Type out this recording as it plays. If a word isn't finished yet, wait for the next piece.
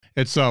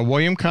It's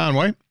William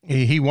Conway.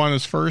 He won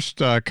his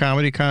first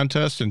comedy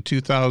contest in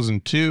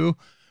 2002,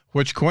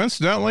 which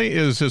coincidentally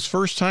is his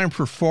first time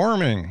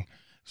performing.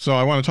 So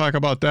I want to talk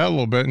about that a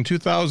little bit. In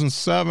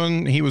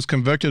 2007, he was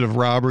convicted of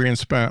robbery and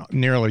spent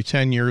nearly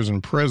 10 years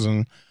in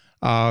prison.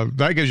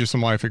 That gives you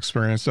some life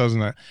experience,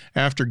 doesn't it?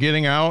 After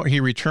getting out,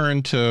 he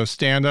returned to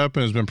stand-up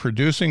and has been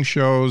producing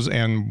shows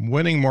and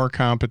winning more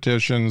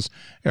competitions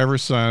ever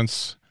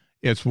since.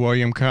 It's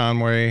William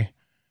Conway.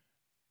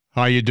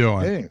 How you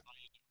doing? Hey,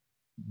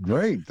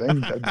 great.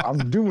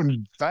 I'm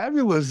doing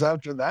fabulous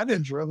after that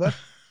intro.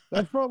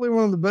 That's probably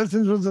one of the best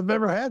intros I've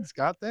ever had,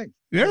 Scott. Thanks.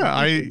 Yeah,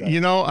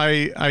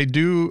 I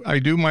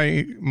do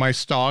my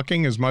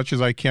stalking as much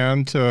as I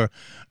can to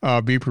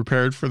be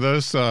prepared for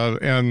this,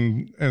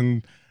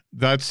 and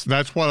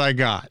that's what I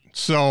got.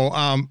 So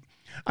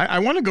I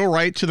want to go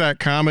right to that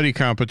comedy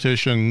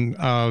competition.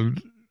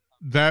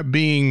 That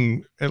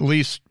being at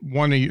least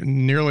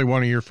nearly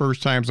one of your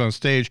first times on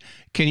stage.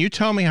 Can you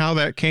tell me how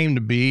that came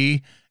to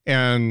be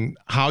and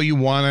how you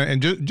want to,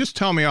 and just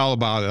tell me all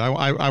about it.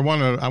 I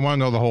want to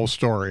know the whole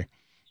story.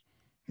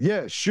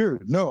 Yeah,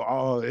 sure.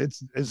 No,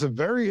 it's a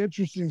very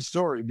interesting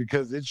story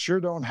because it sure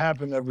don't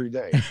happen every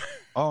day.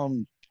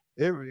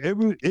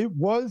 It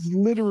was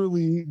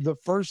literally the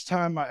first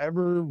time I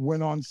ever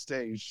went on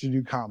stage to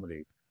do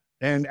comedy.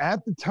 And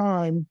at the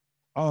time,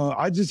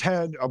 I just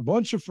had a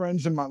bunch of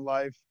friends in my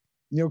life,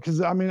 because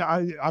I mean,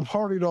 I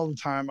partied all the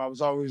time. I was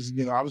always,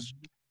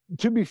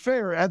 to be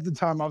fair, at the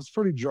time, I was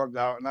pretty drugged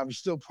out and I was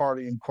still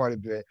partying quite a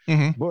bit.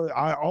 Mm-hmm. But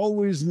I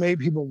always made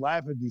people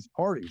laugh at these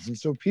parties. And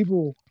so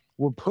people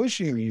were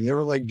pushing me. They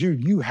were like,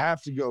 dude, you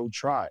have to go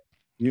try,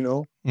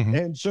 Mm-hmm.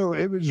 And so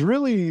it was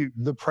really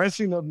the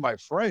pressing of my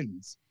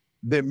friends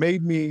that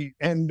made me,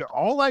 and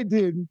all I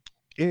did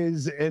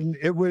and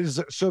it was,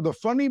 so the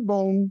Funny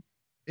Bone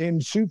in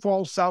Sioux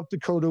Falls, South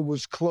Dakota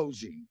was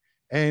closing.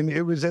 And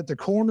it was at the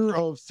corner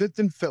of 5th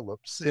and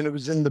Phillips, and it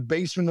was in the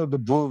basement of the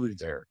brewery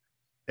there.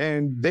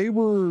 And they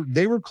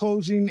were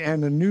closing,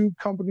 and a new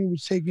company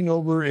was taking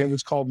over, and it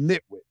was called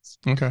Nitwits.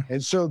 Okay.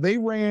 And so they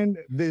ran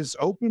this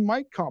open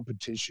mic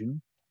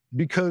competition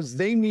because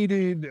they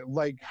needed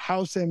like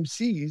house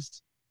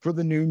MCs for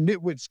the new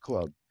Nitwits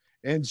Club.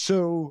 And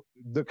so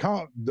the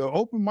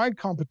open mic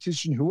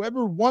competition,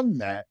 whoever won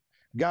that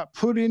got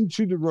put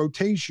into the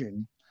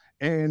rotation.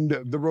 And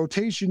the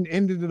rotation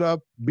ended up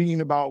being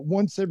about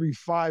once every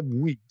 5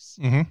 weeks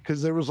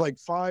because there was like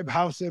 5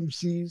 house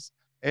MCs.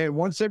 And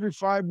once every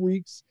 5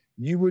 weeks,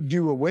 you would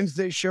do a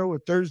Wednesday show, a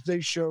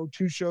Thursday show,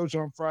 2 shows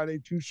on Friday,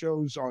 2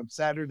 shows on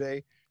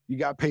Saturday. You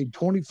got paid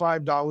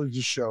 $25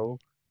 a show.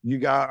 You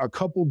got a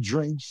couple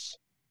drinks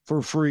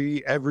for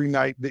free every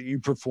night that you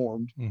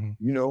performed,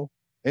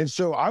 And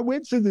so I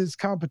went to this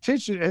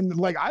competition, and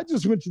like I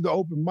just went to the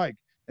open mic.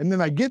 And then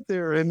I get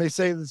there and they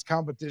say this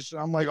competition.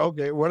 I'm like,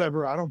 okay,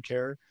 whatever. I don't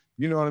care.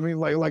 You know what I mean?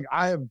 Like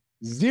I have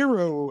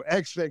zero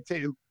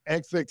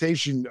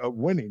expectation of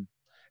winning.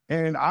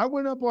 And I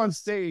went up on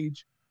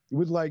stage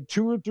with like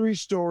 2 or 3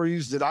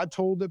 stories that I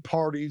told at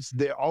parties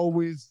that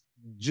always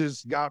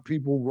just got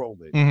people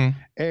rolling.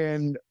 Mm-hmm.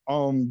 And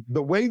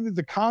the way that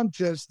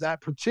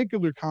that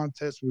particular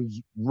contest was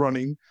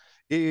running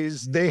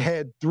is they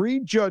had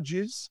 3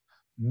 judges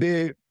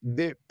that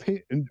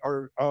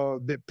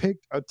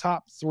picked a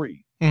top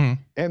 3.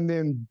 Mm-hmm. And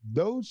then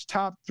those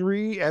top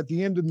 3 at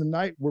the end of the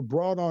night were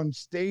brought on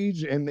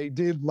stage, and they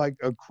did like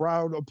a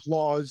crowd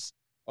applause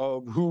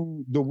of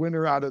who the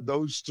winner out of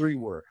those 3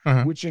 were,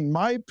 which in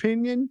my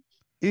opinion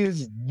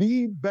is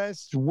the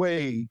best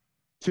way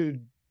to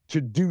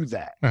do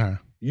that.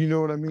 You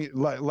know what I mean?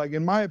 Like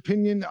in my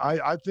opinion,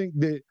 I think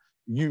that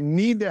you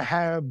need to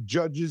have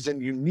judges and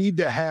you need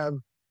to have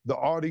the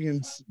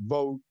audience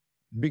vote,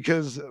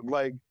 because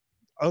like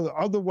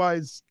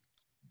otherwise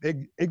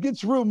it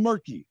gets real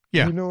murky.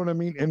 Yeah. You know what I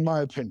mean? In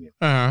my opinion.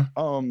 And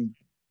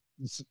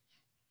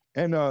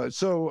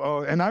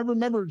I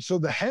remember, so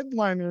the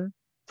headliner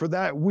for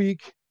that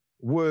week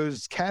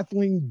was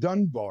Kathleen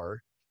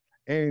Dunbar,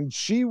 and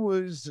she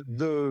was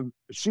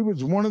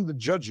one of the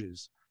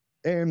judges.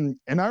 And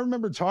I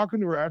remember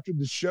talking to her after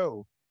the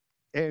show,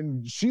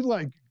 and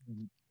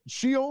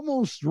she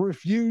almost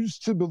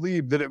refused to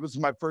believe that it was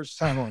my first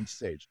time on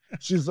stage.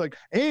 She's like,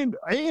 and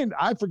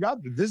I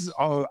forgot that this is,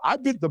 I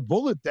bit the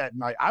bullet that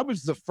night. I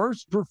was the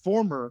first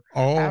performer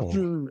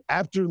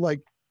after like,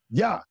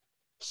 yeah.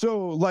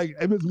 So like,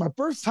 it was my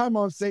first time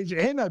on stage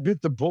and I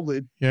bit the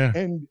bullet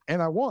and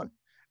I won.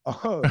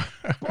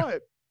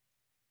 But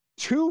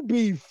to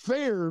be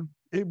fair,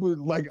 it was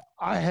like,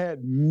 I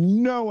had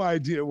no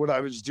idea what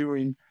I was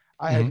doing.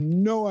 I had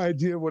no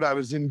idea what I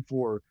was in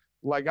for.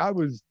 Like I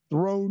was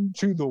thrown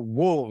to the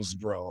wolves,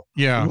 bro.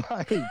 Yeah.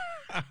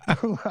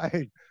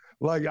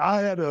 Like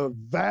I had a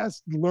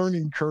vast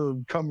learning curve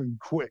coming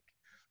quick.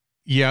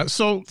 Yeah.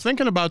 So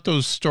thinking about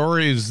those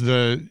stories,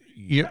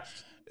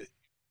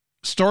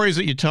 stories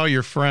that you tell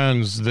your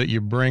friends that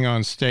you bring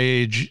on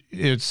stage,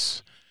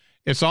 it's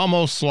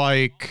almost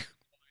like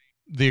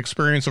the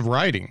experience of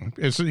writing.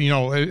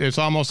 It's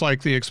almost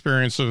like the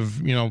experience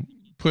of,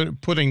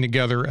 putting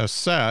together a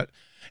set.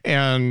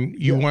 and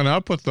you Yeah. went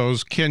up with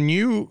those. Can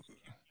you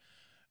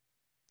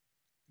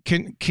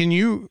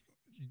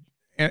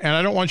and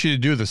I don't want you to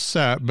do the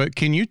set, but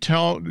can you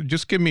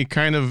just give me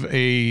kind of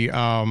a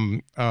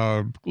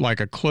like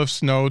a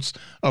Cliff's Notes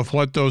of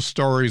what those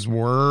stories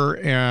were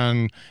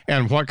and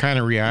what kind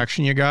of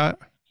reaction you got?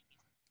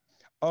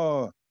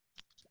 I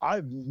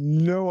have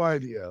no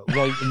idea.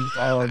 Like,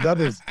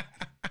 that is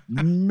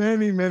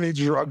many, many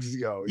drugs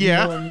ago. You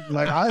Yeah. know what I mean?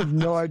 Like, I have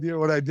no idea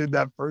what I did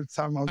that first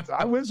time.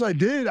 I wish I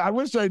did. I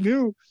wish I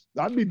knew.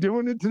 I'd be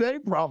doing it today,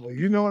 probably.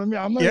 You know what I mean?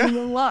 I'm not Yeah. even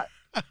gonna lie.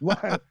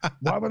 Why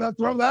would I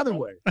throw that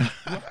away?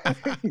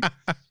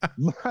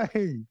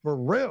 Like, for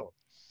real.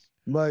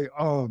 Like,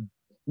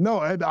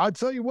 no, and I'll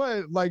tell you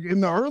what, like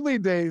in the early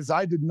days,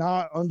 I did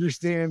not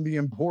understand the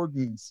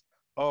importance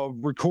of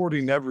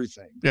recording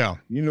everything. Yeah.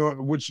 You know,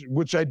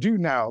 which I do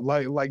now.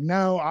 Like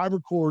now I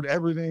record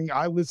everything.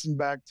 I listen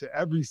back to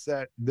every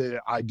set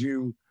that I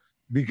do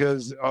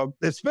because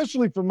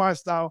especially for my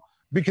style,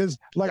 because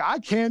like I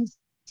can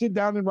sit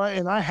down and write,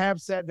 and I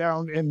have sat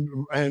down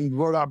and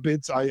wrote out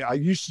bits. I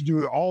used to do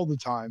it all the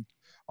time.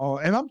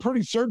 And I'm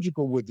pretty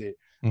surgical with it.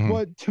 Mhm.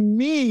 But to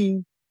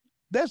me,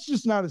 that's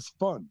just not as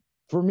fun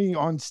for me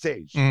on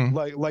stage.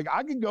 Mhm. Like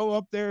I can go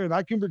up there and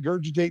I can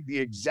regurgitate the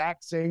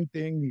exact same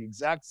thing the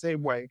exact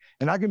same way,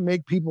 and I can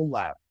make people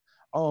laugh.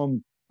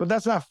 But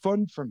that's not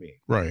fun for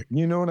me. Right.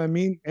 You know what I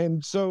mean?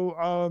 And so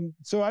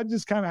I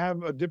just kind of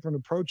have a different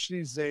approach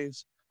these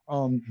days.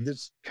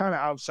 That's kind of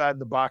outside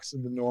the box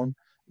of the norm.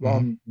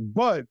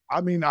 But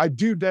I mean, I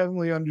do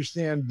definitely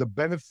understand the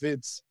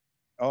benefits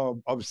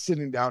of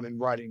sitting down and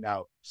writing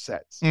out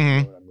sets. You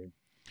know what I mean?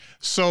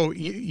 So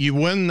you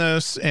win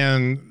this,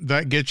 and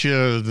that gets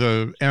you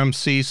the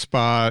MC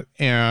spot,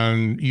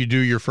 and you do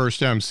your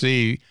first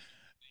MC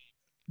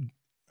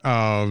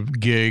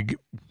gig.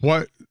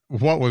 What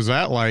was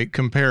that like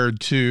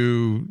compared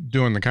to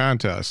doing the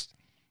contest?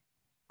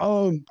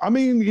 I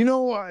mean, you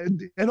know,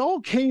 it all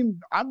came.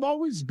 I've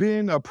always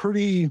been a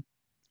pretty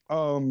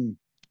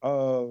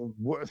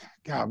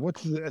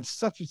it's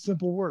such a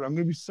simple word. I'm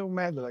gonna be so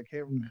mad that I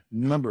can't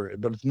remember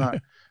it, but it's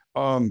not.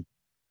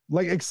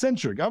 Like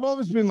eccentric. I've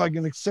always been like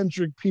an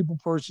eccentric people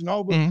person.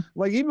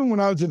 Like even when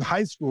I was in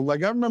high school,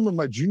 like I remember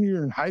my junior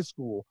year in high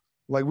school,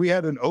 like we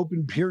had an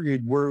open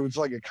period where it was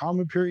like a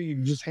common period. You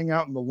could just hang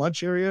out in the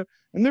lunch area,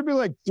 and there'd be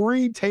like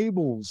 3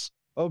 tables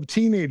of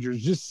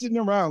teenagers just sitting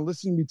around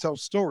listening to me tell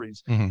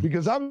stories.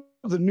 Because I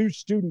was a new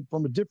student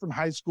from a different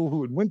high school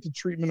who had went to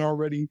treatment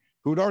already,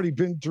 who had already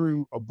been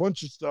through a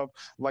bunch of stuff.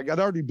 Like I'd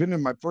already been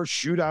in my first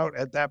shootout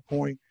at that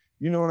point.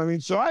 You know what I mean?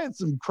 So I had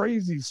some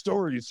crazy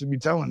stories to be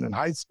telling in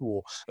high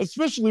school,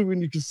 especially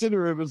when you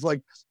consider it was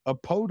like a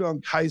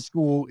podunk high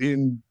school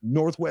in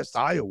Northwest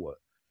Iowa.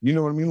 You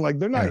know what I mean? Like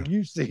they're not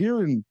used to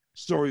hearing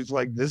stories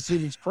like this.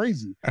 It was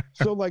crazy.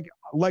 So like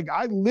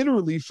I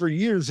literally for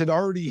years had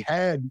already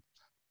had,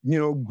 you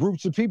know,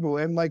 groups of people,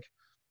 and like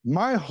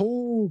my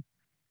whole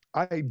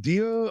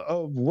idea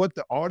of what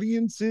the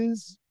audience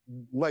is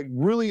like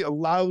really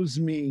allows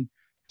me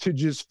to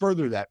just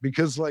further that,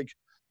 because like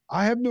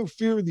I have no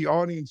fear of the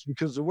audience,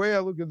 because the way I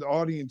look at the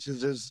audience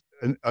is as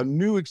a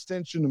new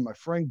extension of my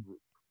friend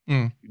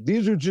group.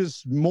 These are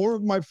just more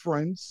of my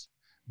friends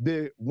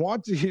that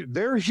want to hear.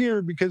 They're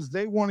here because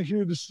they want to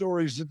hear the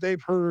stories that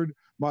they've heard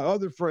my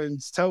other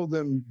friends tell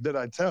them that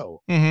I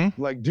tell.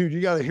 Like, dude,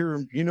 you got to hear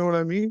them. You know what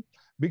I mean?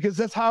 Because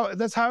that's how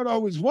it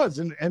always was.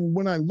 And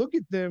when I look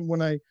at them,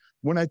 when I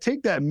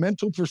take that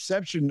mental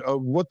perception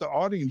of what the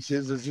audience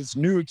is as this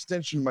new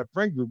extension of my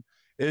friend group,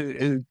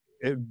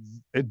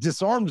 it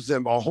disarms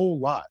them a whole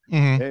lot.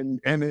 And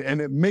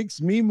it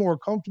makes me more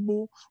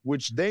comfortable,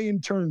 which they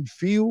in turn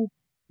feel.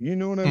 You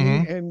know what I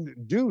mean? And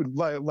dude,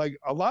 like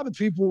a lot of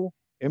people,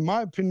 in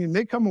my opinion,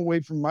 they come away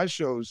from my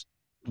shows,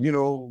 you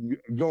know,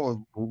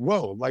 going,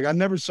 whoa, like I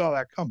never saw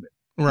that coming.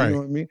 Right. You know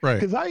what I mean? Right.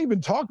 Because I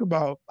talk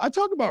about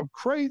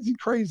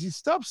crazy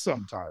stuff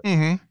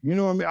sometimes. You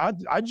know what I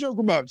mean? I joke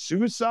about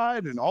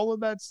suicide and all of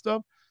that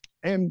stuff.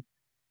 And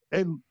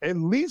at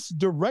least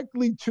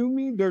directly to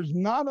me, there's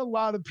not a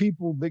lot of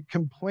people that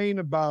complain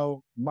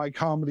about my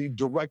comedy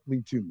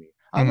directly to me.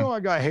 I know I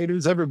got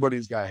haters.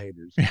 Everybody's got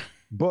haters.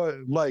 But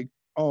like,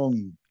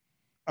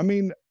 I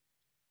mean,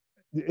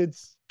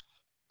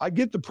 I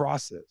get the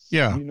process.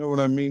 Yeah. You know what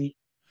I mean?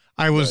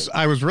 I was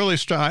really,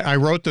 I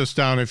wrote this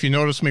down. If you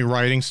notice me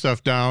writing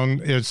stuff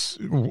down, it's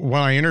when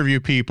I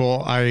interview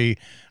people, I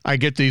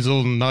get these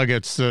little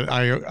nuggets that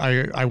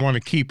I want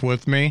to keep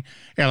with me.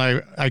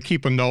 And I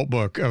keep a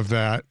notebook of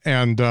that.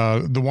 And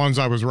the ones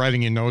I was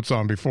writing you notes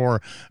on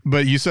before,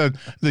 but you said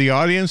the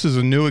audience is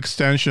a new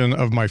extension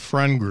of my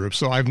friend group.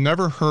 So I've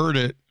never heard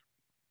it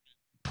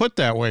put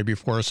that way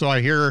before. So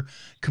I hear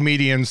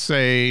comedians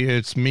say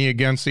it's me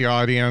against the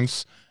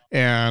audience.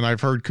 And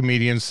I've heard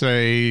comedians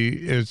say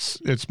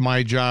it's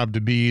my job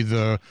to be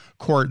the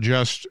court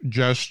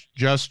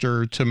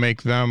jester to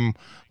make them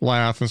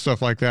laugh and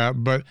stuff like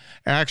that. But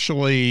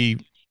actually,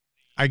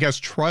 I guess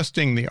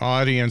trusting the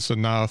audience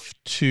enough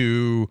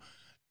to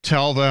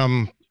tell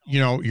them, you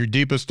know, your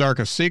deepest,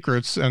 darkest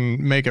secrets and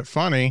make it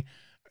funny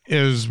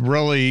is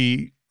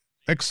really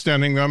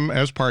extending them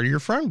as part of your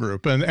friend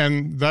group.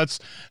 And that's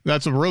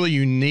a really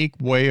unique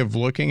way of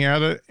looking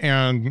at it.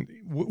 And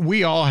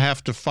we all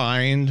have to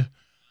find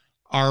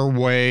our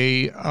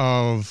way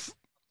of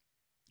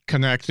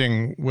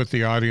connecting with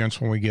the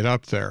audience when we get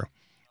up there.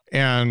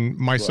 And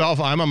myself,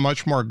 I'm a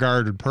much more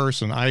guarded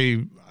person.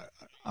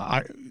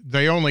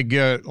 They only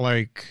get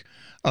like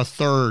a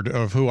third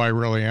of who I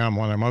really am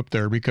when I'm up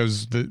there,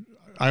 because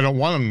I don't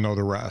want them to know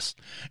the rest.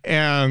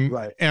 And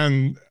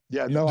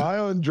yeah, no, I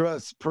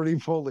undress pretty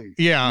fully.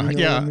 Yeah, you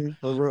know what I mean?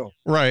 For real.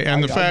 Right.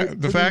 And the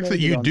fact that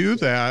you do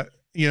that,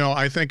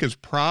 I think is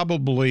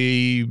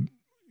probably,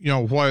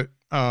 what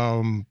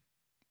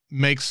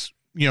makes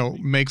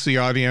the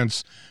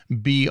audience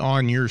be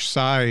on your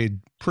side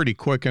pretty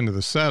quick into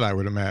the set, I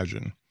would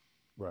imagine.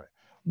 Right.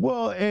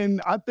 Well,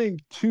 and I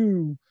think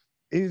too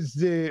is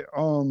that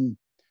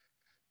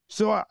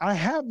so I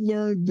have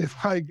learned that,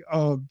 like,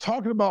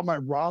 talking about my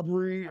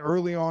robbery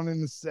early on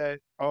in the set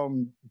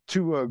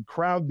to a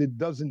crowd that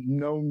doesn't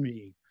know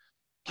me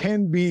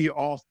can be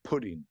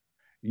off-putting.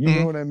 You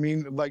know what I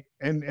mean? Like,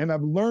 and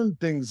I've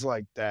learned things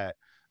like that.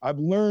 I've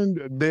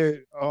learned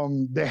that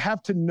they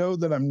have to know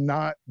that I'm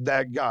not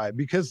that guy,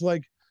 because,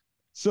 like,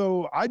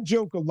 so I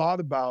joke a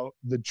lot about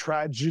the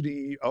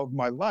tragedy of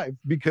my life,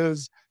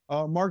 because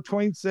Mark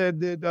Twain said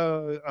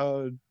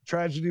that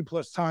tragedy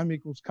plus time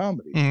equals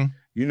comedy.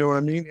 You know what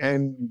I mean?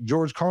 And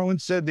George Carlin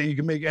said that you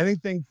can make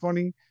anything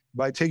funny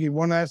by taking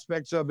one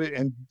aspect of it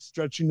and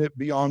stretching it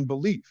beyond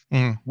belief.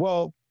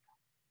 Well,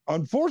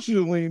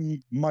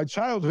 unfortunately, my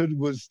childhood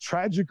was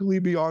tragically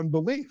beyond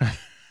belief.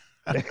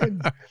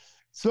 And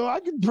so I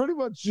can pretty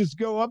much just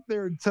go up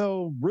there and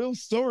tell real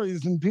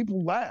stories and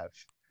people laugh.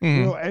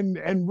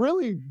 And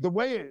really the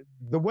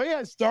way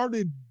I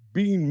started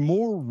being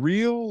more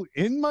real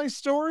in my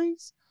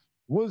stories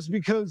was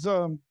because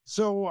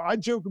so I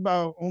joke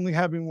about only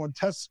having one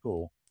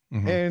testicle.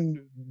 And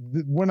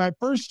when I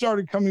first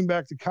started coming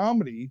back to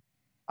comedy,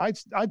 I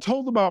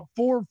told about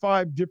 4 or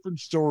 5 different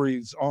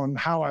stories on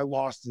how I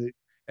lost it,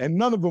 and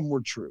none of them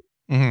were true.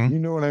 You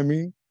know what I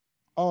mean?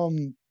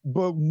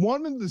 But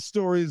one of the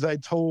stories I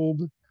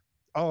told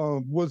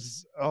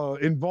was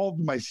involved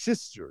my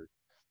sister.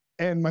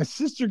 And my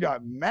sister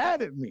got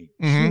mad at me.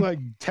 She like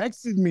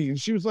texted me and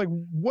she was like,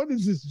 "What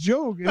is this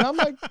joke?" And I'm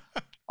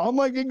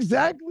like,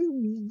 exactly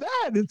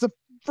that. It's a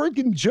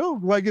freaking joke.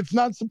 Like, it's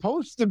not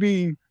supposed to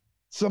be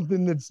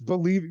something that's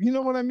believed. You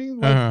know what I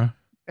mean? Like,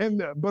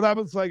 but I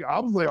was like,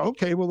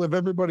 okay, well, if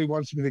everybody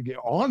wants me to get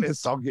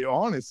honest, I'll get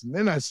honest. And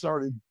then I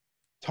started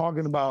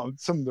talking about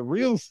some of the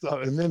real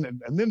stuff, and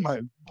then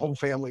my whole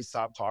family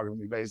stopped talking to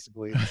me,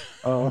 basically.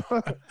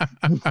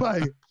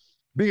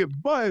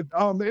 But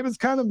it was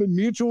kind of a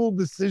mutual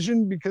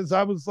decision, because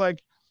I was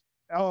like,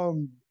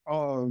 I'll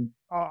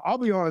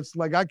be honest,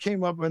 like, I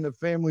came up in a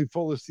family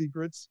full of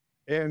secrets,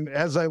 and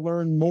as I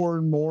learned more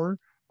and more,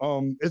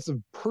 it's a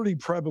pretty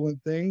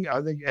prevalent thing.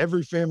 I think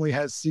every family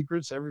has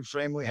secrets. Every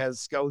family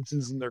has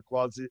skeletons in their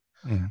closet.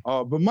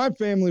 But my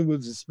family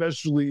was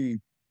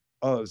especially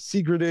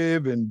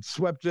secretive and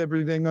swept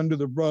everything under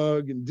the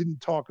rug and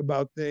didn't talk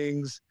about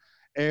things.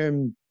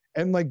 And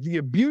like, the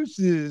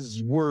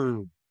abuses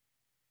were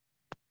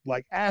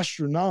like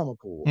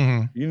astronomical,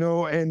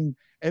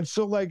 and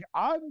so, like,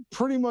 I've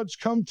pretty much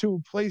come to a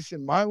place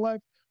in my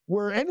life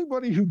where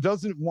anybody who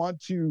doesn't want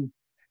to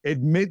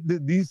admit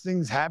that these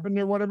things happened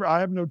or whatever, I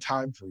have no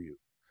time for you.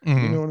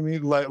 You know what I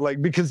mean?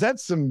 Like because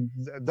that's it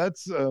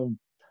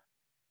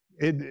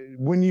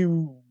when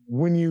you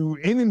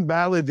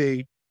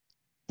invalidate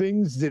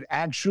things that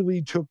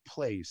actually took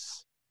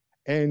place,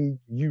 and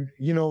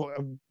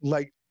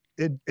like,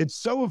 it's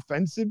so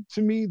offensive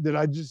to me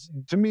that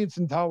to me it's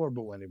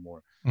intolerable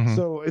anymore.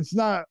 So it's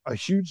not a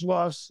huge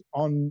loss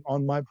on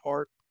my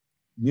part,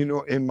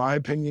 in my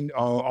opinion,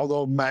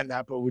 although Matt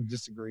Napa would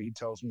disagree. He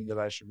tells me that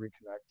I should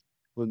reconnect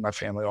with my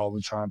family all the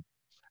time.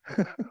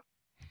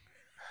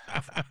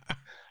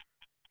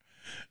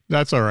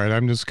 That's all right.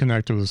 I'm just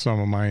connected with some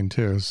of mine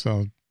too.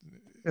 So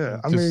yeah,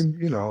 I mean,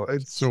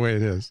 it's the way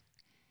it is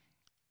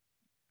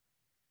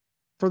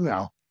for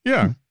now.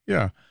 Yeah.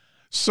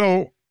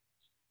 So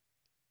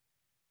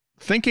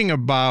thinking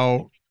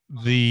about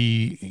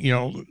the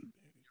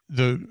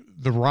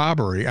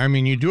robbery, I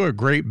mean, you do a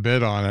great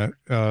bit on it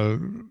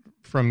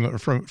from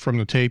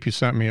the tape you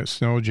sent me at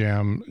Snow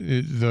Jam.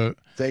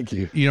 Thank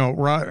you.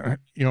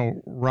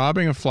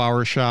 Robbing a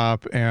flower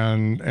shop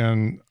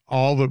and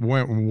all that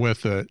went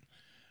with it.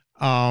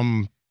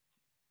 I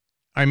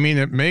mean,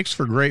 it makes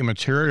for great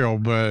material,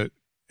 but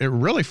it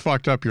really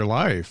fucked up your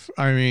life.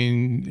 I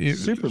mean,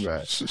 super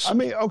bad. I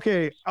mean,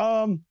 okay.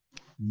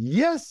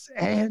 Yes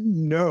and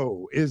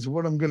no is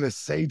what I'm gonna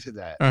say to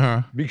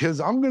that,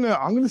 because I'm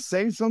gonna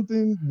say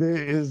something that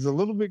is a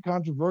little bit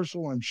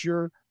controversial, I'm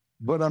sure,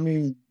 but I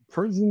mean,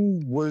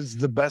 prison was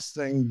the best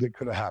thing that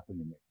could have happened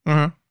to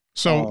me.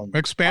 So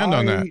expand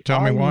on that.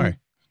 Tell me why.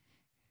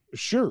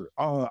 Sure.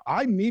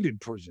 I needed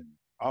prison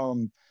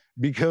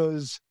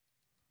because,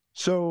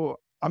 so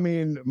I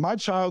mean, my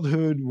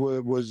childhood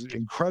was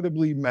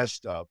incredibly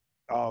messed up.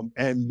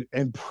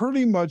 and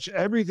pretty much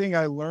everything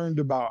I learned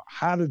about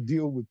how to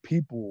deal with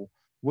people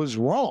was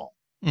wrong.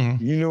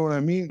 Mm-hmm. You know what I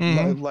mean?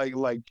 Mm-hmm.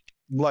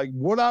 Like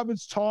what I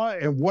was taught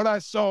and what I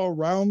saw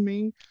around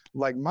me,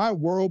 like my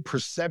world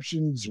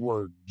perceptions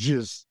were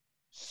just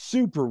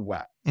super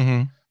whack.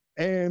 Mm-hmm.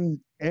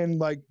 And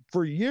like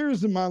for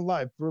years in my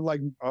life, for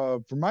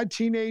my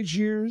teenage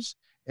years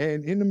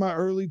and into my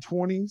early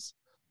 20s,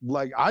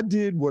 like I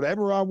did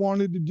whatever I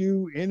wanted to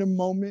do in a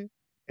moment.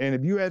 And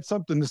if you had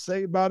something to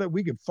say about it,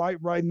 we could fight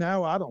right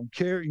now. I don't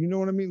care. You know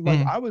what I mean? Like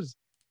Mm-hmm.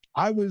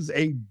 I was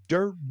a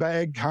dirt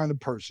bag kind of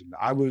person.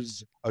 I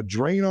was a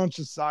drain on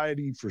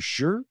society for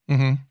sure.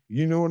 Mm-hmm.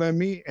 You know what I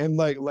mean? And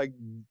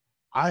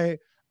I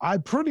I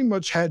pretty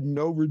much had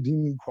no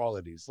redeeming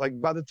qualities.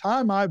 Like by the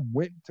time I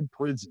went to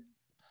prison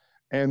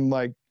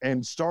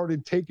and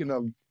started taking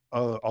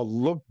a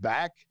look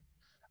back,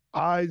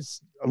 I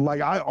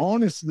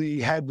honestly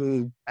had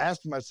to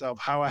ask myself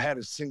how I had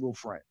a single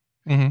friend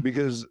Mm-hmm.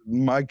 because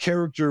my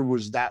character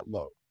was that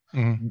low.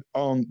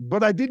 Mm-hmm.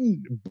 But I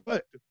didn't.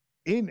 But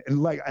in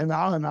like, and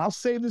I'll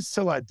say this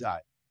till I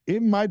die.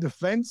 In my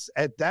defense,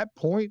 at that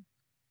point,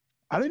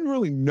 I didn't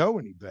really know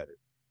any better.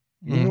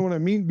 You Mm-hmm. know what I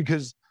mean?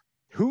 Because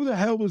who the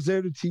hell was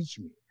there to teach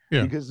me?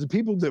 Yeah. Because the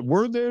people that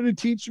were there to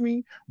teach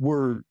me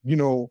were,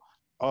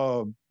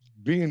 uh,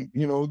 being,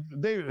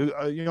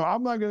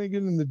 I'm not going to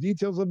get into the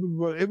details of it,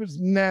 but it was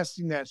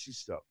nasty, nasty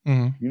stuff,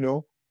 Mm-hmm.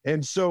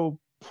 And so,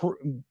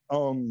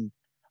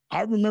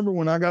 I remember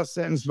when I got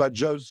sentenced by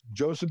Judge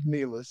Joseph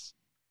Nealis,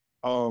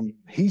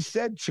 he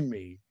said to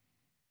me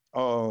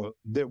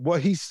that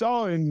what he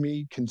saw in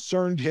me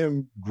concerned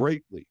him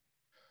greatly.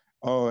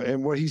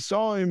 And what he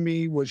saw in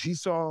me was he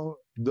saw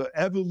the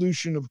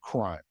evolution of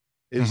crime,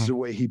 is Mm-hmm. the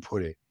way he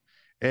put it.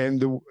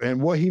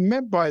 And what he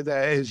meant by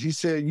that is he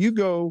said, you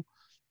go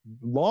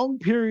long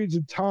periods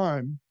of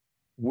time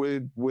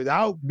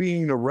without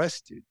being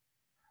arrested.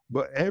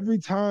 But every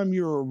time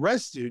you're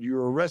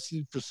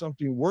arrested for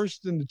something worse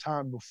than the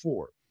time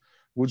before,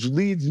 which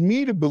leads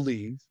me to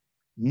believe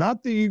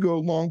not that you go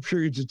long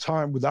periods of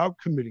time without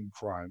committing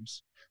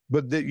crimes,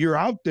 but that you're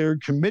out there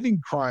committing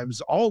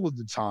crimes all of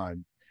the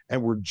time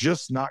and we're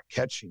just not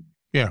catching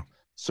you. Yeah.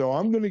 So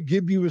I'm going to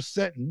give you a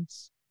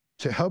sentence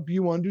to help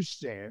you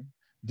understand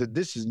that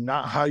this is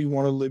not how you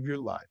want to live your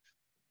life.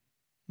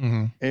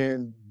 Mm-hmm.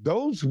 And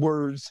those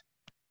words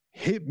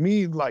hit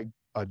me like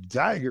a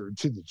dagger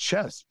to the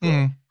chest, bro.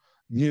 Mm-hmm.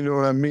 You know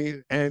what I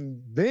mean? And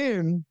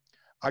then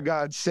I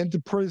got sent to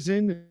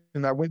prison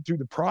and I went through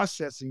the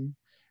processing.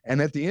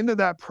 And at the end of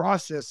that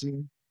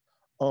processing,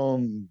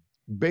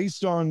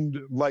 based on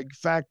like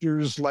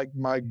factors like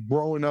my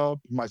growing up,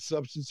 my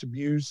substance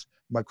abuse,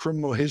 my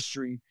criminal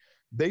history,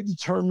 they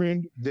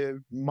determined that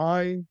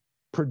my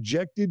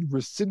projected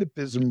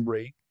recidivism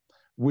rate,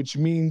 which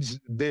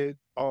means that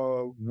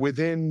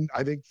within,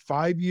 I think,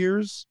 5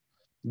 years,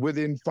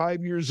 within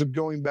 5 years of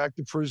going back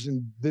to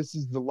prison, this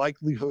is the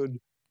likelihood,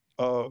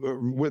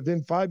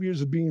 within 5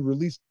 years of being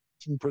released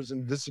from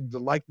prison, this is the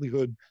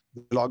likelihood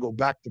that I'll go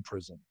back to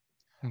prison.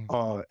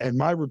 And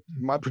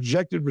my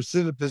projected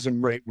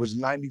recidivism rate was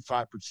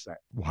 95%.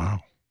 Wow.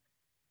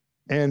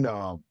 And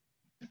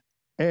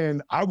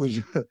I was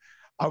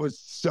I was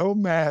so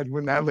mad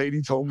when that lady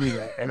told me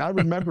that. And I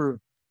remember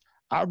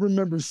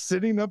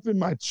sitting up in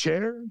my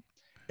chair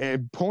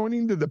and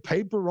pointing to the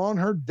paper on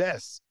her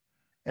desk.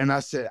 And I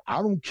said,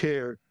 I don't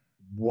care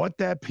what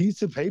that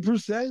piece of paper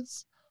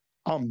says.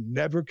 I'm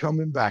never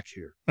coming back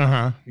here.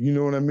 Uh-huh. You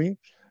know what I mean?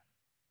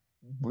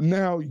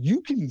 Now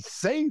you can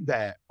say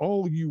that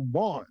all you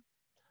want,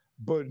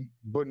 but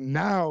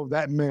now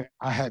that meant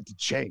I had to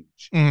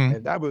change. Mm-hmm.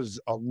 And that was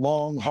a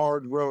long,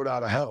 hard road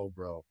out of hell,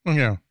 bro.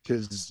 Yeah.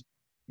 Because,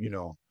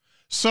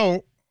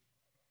 So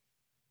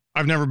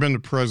I've never been to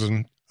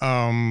prison,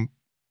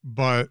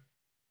 but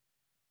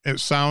it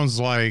sounds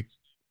like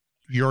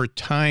your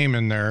time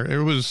in there,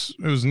 it was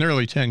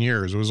nearly 10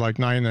 years. It was like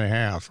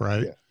 9.5,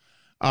 right? Yeah.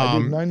 I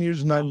did 9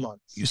 years, 9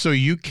 months. So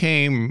you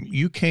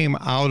came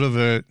out of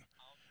it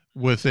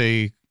with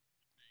a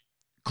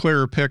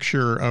clearer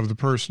picture of the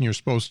person you're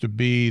supposed to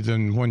be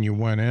than when you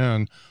went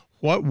in.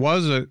 What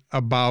was it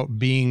about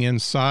being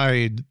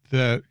inside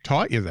that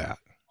taught you that?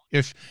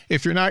 If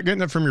you're not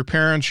getting it from your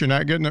parents, you're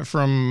not getting it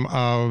from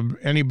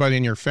anybody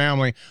in your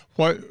family,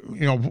 what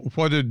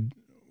did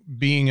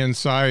being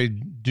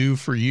inside do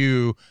for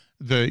you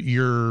that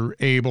you're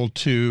able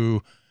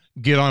to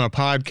get on a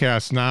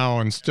podcast now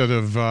instead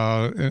of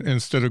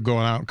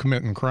going out and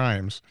committing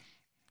crimes?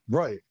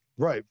 Right,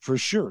 for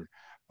sure.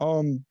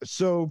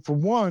 So for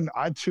one,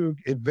 I took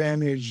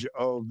advantage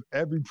of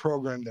every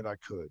program that I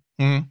could.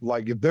 Mm-hmm.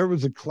 Like if there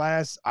was a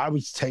class, I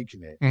was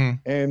taking it.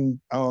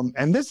 Mm-hmm.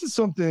 And this is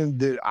something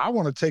that I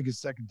want to take a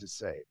second to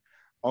say.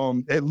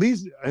 At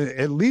least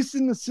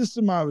in the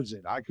system I was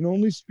in, I can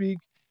only speak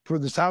for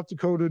the South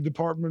Dakota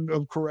Department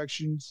of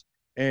Corrections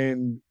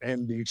and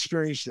the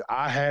experience that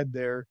I had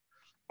there.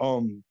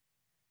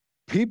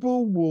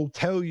 People will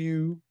tell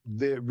you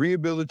that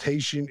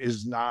rehabilitation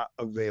is not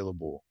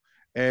available.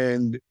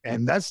 And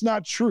that's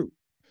not true.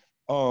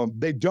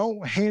 They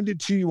don't hand it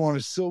to you on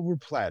a silver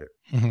platter.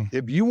 Mm-hmm.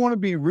 If you want to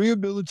be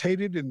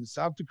rehabilitated in the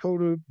South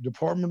Dakota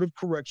Department of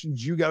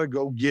Corrections, you got to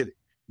go get it.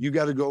 You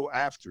got to go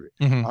after it.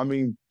 Mm-hmm. I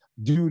mean,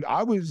 dude,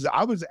 I was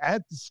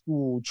at the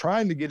school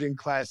trying to get in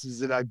classes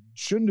that I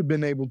shouldn't have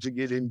been able to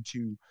get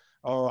into.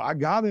 I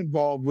got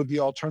involved with the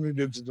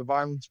Alternatives to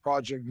Violence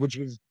Project, which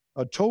was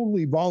a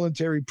totally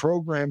voluntary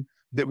program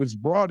that was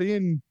brought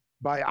in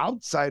by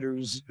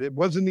outsiders. It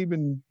wasn't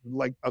even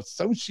like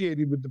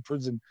associated with the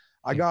prison.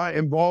 I got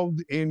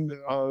involved in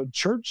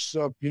church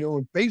stuff,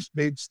 and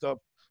faith-based stuff,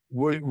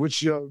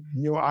 which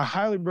I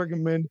highly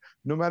recommend,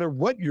 no matter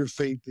what your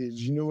faith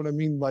is. You know what I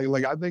mean?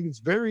 Like I think it's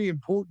very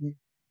important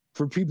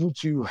for people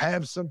to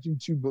have something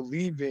to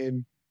believe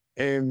in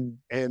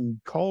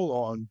and call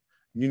on.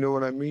 You know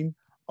what I mean?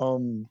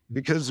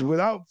 Because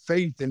without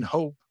faith and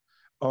hope,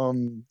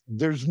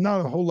 there's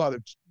not a whole lot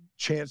of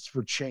chance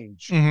for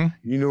change.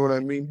 Mm-hmm. You know what I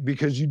mean?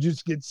 Because you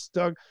just get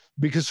stuck.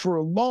 Because for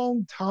a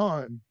long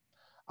time,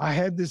 I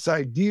had this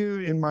idea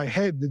in my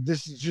head that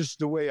this is just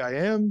the way I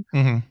am,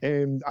 Mm-hmm.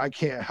 and I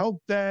can't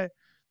help that.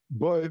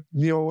 But,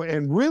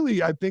 and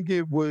really, I think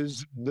it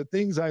was the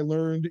things I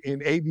learned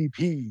in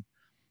ABP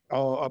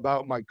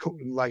about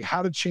like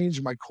how to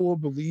change my core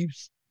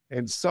beliefs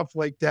and stuff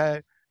like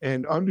that,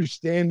 and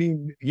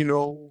understanding,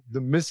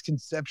 the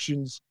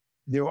misconceptions.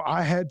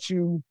 I had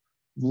to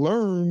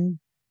learn,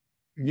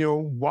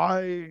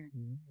 why,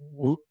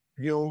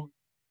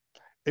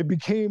 it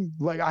became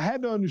like I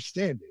had to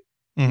understand it.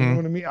 You know Mm-hmm.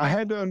 what I mean? I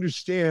had to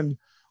understand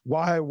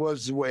why I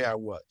was the way I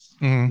was,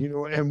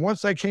 Mm-hmm. and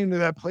once I came to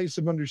that place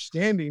of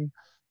understanding,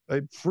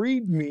 it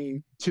freed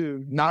me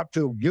to not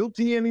feel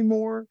guilty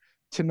anymore,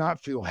 to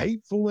not feel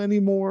hateful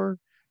anymore.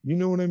 You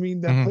know what I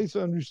mean? That Mm-hmm. place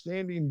of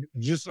understanding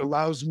just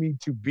allows me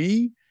to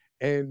be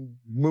and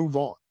move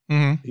on,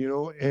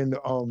 Mm-hmm. and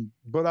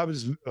but I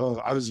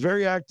was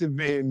very active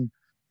in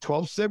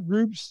 12-step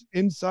groups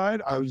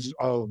inside.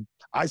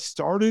 I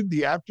started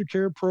the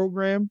aftercare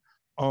program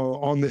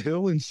on the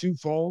Hill in Sioux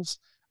Falls.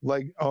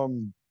 Like,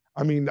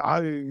 I mean,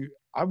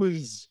 I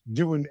was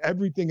doing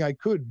everything I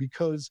could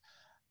because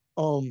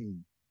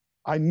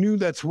I knew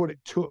that's what it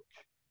took.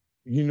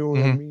 You know what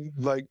I Mm-hmm. mean?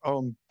 Like,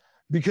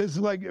 because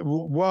like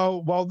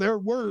while there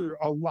were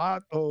a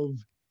lot of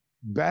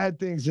bad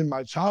things in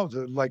my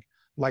childhood, like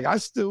I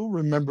still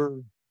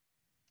remember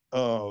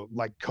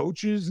like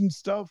coaches and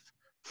stuff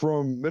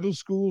from middle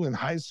school and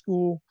high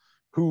school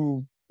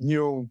who,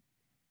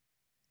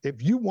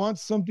 if you want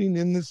something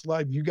in this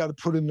life, you got to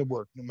put in the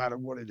work, no matter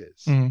what it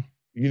is. Mm-hmm.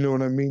 You know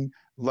what I mean?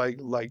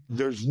 Like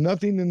there's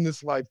nothing in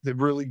this life that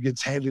really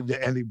gets handed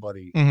to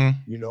anybody,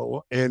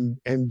 Mm-hmm.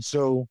 and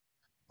so,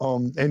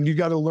 and you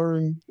got to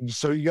learn.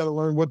 So you got to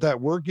learn what that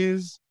work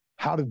is,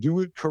 how to do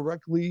it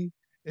correctly,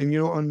 and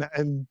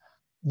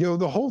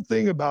the whole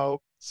thing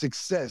about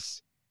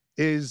success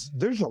is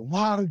there's a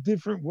lot of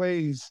different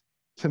ways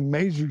to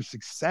measure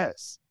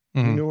success.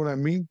 You Mm-hmm. know what I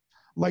mean?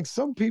 Like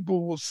some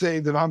people will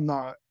say that I'm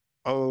not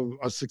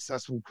a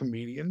successful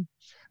comedian.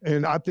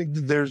 And I think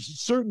that there's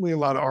certainly a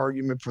lot of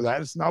argument for that.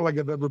 It's not like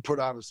I've ever put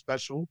out a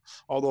special,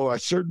 although I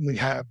certainly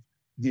have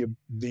the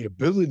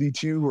ability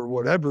to or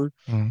whatever,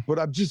 Mm-hmm. but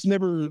I've just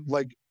never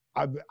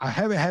I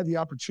haven't had the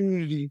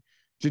opportunity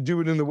to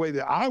do it in the way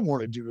that I want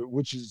to do it,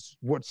 which is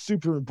what's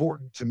super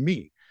important to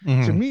me.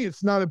 Mm-hmm. To me,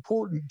 it's not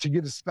important to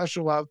get a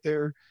special out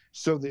there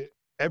so that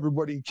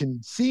everybody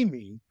can see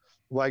me.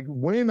 Like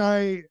when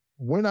I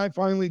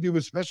finally do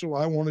a special,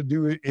 I want to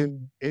do it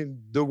in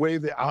the way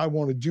that I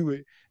want to do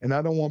it, and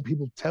I don't want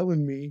people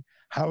telling me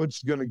how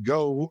it's going to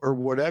go or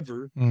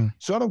whatever. Mm-hmm.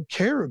 So I don't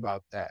care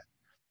about that.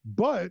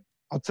 But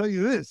I'll tell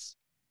you this: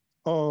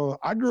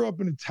 I grew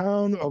up in a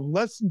town of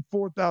less than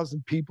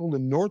 4,000 people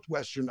in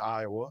northwestern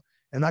Iowa,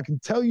 and I can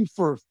tell you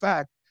for a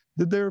fact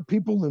that there are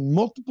people in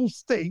multiple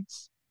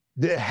states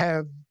that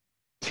have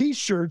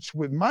T-shirts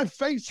with my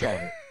face on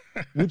it,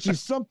 which is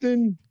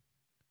something.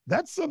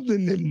 That's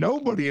something that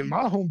nobody in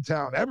my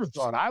hometown ever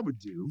thought I would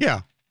do.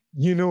 Yeah.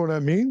 You know what I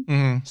mean?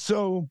 Mm-hmm.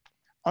 So,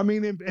 I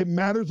mean, it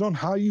matters on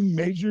how you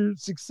measure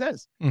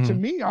success. Mm-hmm. To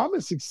me, I'm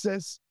a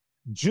success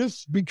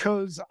just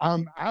because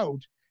I'm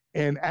out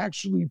and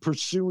actually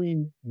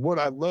pursuing what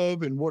I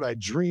love and what I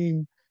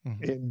dream.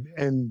 Mm-hmm.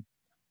 And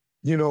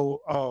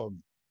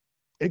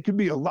it could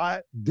be a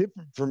lot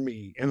different for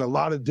me in a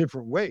lot of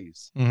different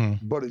ways,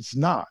 but it's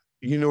not.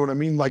 You know what I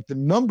mean? Like the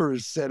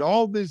numbers said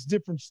all this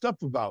different stuff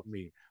about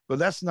me, but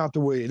that's not the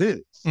way it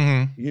is.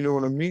 You know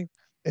what I mean?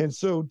 And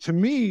so to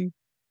me,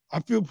 I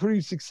feel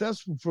pretty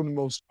successful for the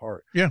most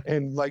part. Yeah.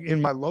 And like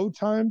in my low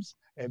times,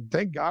 and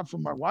thank God for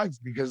my wife,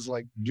 because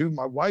like, dude,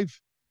 my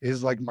wife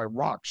is like my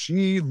rock.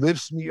 She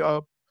lifts me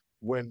up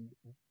when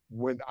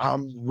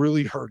I'm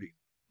really hurting.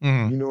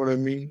 You know what I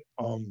mean?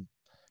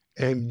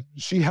 And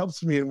she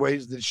helps me in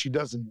ways that she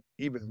doesn't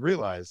even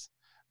realize,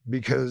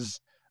 because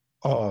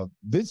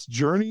this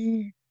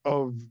journey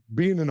of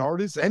being an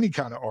artist, any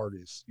kind of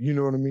artist, you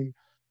know what I mean?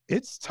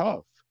 It's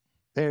tough.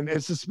 And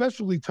it's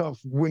especially tough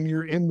when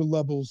you're in the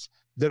levels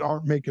that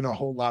aren't making a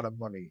whole lot of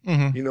money,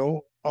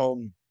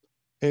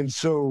 And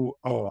so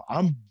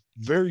I'm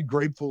very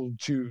grateful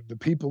to the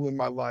people in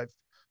my life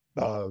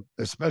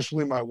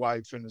especially my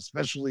wife, and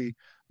especially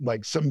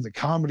like some of the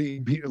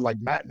comedy, like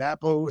Matt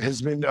Napo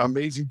has been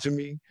amazing to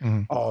me.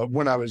 Mhm.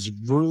 When I was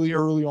really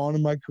early on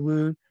in my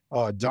career,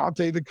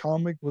 Dante the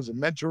comic was a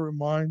mentor of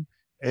mine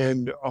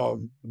and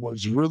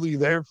was really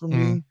there for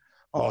Mhm. me.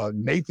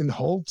 Nathan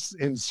Holtz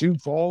in Sioux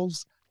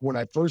Falls, when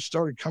I first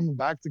started coming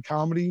back to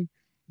comedy,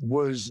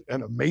 was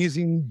an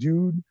amazing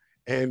dude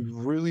and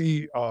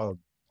really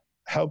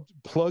helped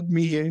plug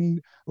me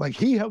in. Like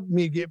he helped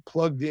me get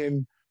plugged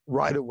in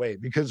right away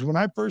because when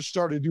I first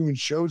started doing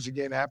shows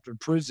again after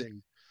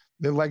prison,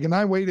 then like, and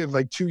I waited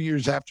like 2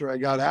 years after I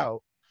got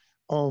out.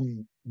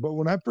 But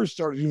when I first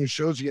started doing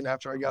shows again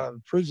after I got out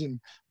of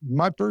prison,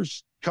 my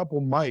first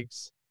couple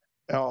mics,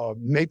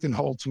 Nathan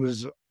Holtz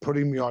was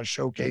putting me on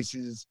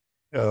showcases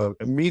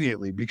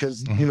immediately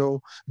because Mhm.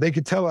 they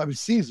could tell I was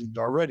seasoned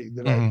already.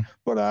 Mhm.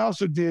 But I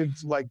also did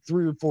like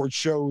 3 or 4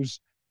 shows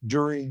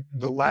during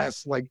the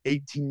last like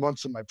 18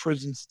 months of my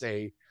prison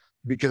stay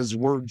because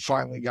word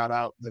finally got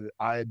out that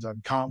I had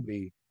done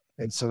comedy,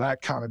 and so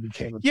that kind of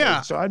became a thing.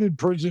 Yeah. So I did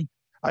prison.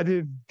 I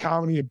did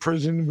comedy in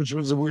prison, which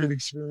was a weird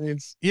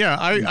experience. Yeah,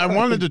 I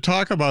wanted to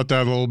talk about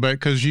that a little bit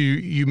because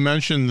you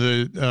mentioned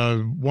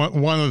that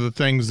one of the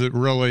things that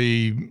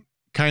really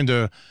kind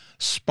of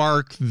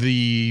sparked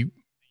the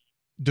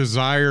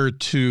desire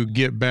to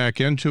get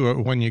back into it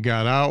when you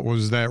got out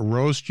was that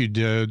roast you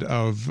did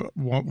of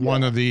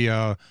one of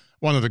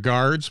the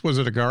guards. Was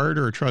it a guard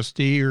or a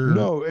trustee or?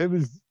 No, it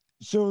was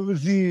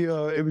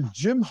it was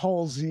Jim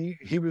Halsey.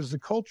 He was the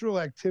cultural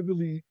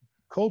activities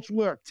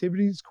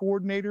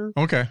coordinator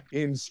Okay.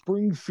 in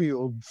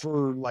Springfield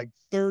for like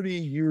 30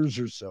 years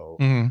or so.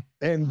 Mm-hmm.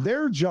 And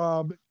their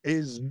job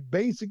is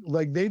basic,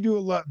 like they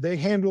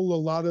handle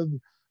a lot of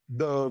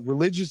the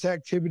religious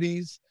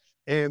activities,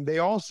 and they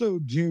also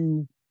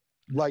do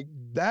like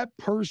that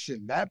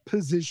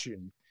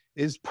position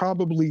is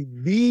probably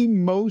the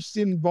most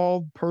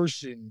involved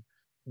person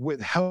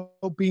with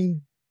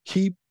helping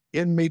keep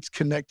inmates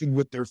connected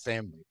with their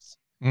families.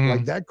 Mm-hmm.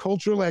 Like that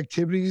cultural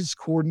activities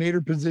coordinator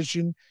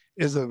position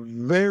is a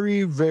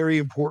very, very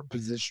important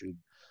position.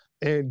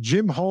 And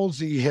Jim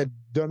Halsey had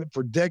done it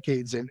for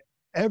decades, and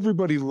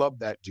everybody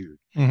loved that dude.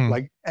 Mm-hmm.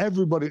 Like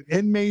everybody,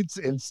 inmates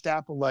and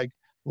staff alike,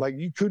 like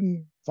you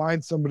couldn't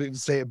find somebody to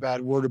say a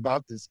bad word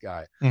about this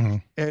guy.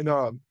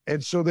 Mm-hmm.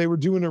 And so they were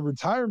doing a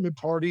retirement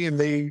party, and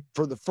they,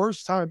 for the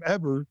first time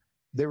ever,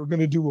 they were going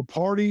to do a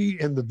party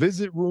in the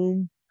visit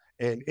room,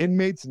 and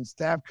inmates and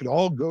staff could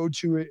all go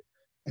to it.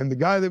 And the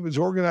guy that was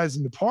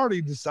organizing the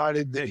party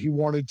decided that he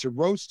wanted to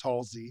roast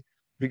Halsey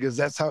because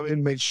that's how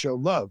inmates show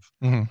love.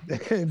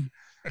 Mm-hmm.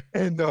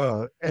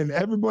 And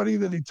everybody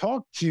that he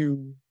talked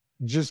to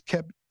just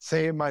kept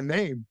saying my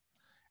name.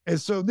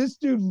 And so this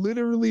dude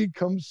literally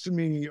comes to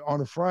me on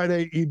a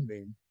Friday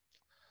evening.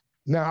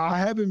 Now, I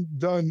haven't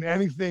done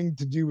anything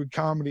to do with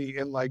comedy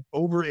in like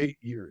over 8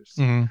 years.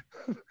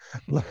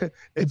 Mm-hmm.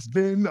 It's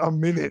been a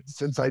minute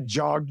since I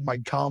jogged my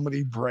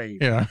comedy brain.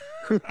 Yeah.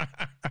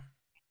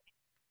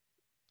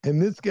 And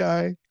this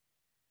guy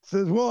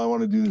says, well, I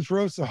want to do this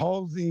roast of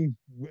Halsey.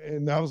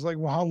 And I was like,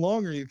 well, how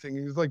long are you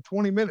thinking? He's like,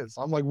 20 minutes.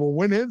 I'm like, well,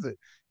 when is it?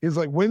 He's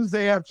like,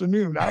 Wednesday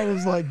afternoon. I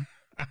was like,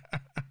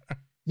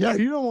 yeah,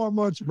 you don't want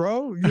much,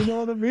 bro. You know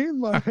what I mean?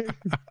 Like,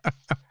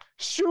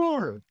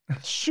 sure.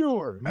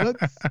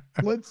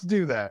 Let's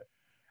do that.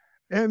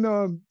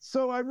 And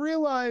so I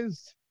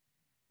realized,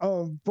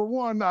 for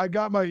one, I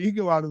got my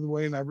ego out of the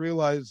way and I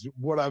realized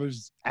what I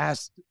was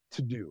asked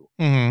to do.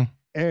 Mm-hmm.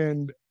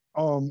 And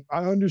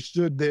I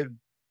understood that,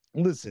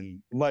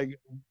 listen, like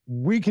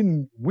we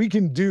can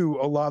do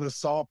a lot of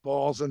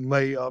softballs and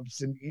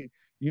layups and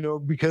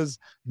because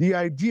the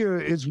idea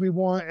is we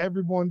want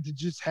everyone to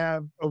just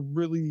have a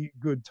really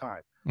good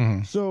time.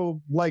 Mm-hmm.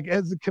 So like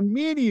as a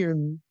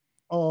comedian,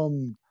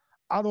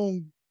 I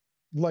don't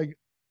like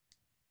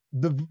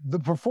the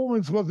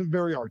performance wasn't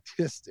very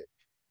artistic.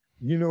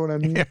 You know what I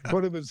mean? Yeah.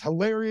 But it was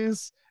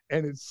hilarious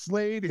and it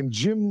slayed and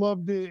Jim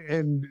loved it.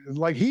 And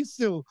like, he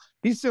still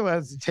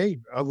has the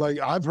tape. Like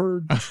I've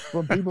heard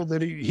from people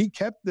that he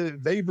kept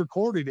they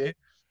recorded it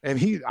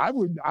and I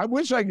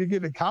wish I could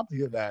get a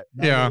copy of that.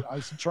 Yeah. I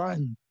should try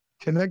and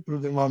connect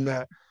with him on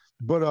that.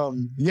 But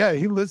yeah,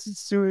 he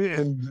listens to it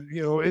and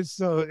it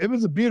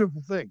was a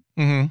beautiful thing.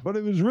 Mm-hmm. But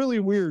it was really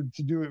weird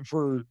to do it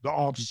for the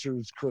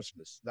officers'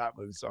 Christmas. That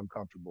was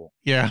uncomfortable.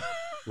 Yeah.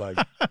 Like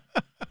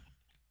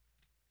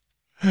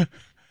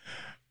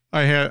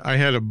I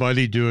had a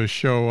buddy do a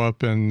show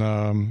up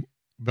in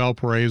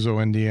Valparaiso,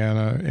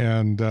 Indiana,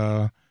 and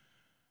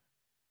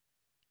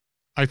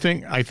I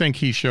think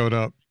he showed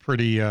up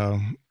pretty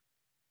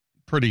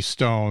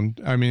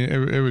stoned. I mean,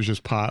 it was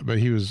just pot, but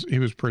he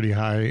was pretty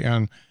high,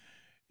 and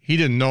he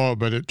didn't know it,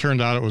 but it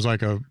turned out it was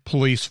like a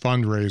police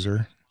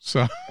fundraiser.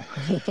 So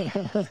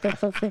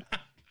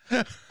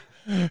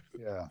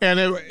yeah. And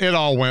it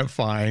all went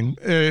fine.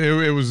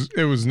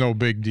 It was no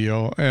big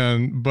deal.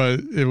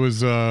 But it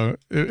was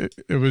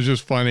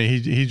just funny.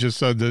 He just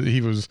said that he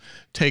was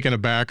taken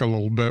aback a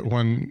little bit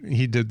when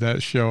he did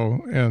that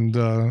show.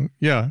 And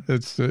yeah,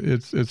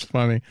 it's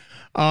funny.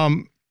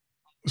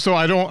 So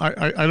I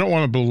don't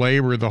want to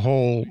belabor the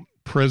whole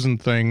prison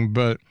thing,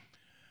 but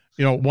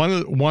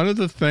one of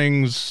the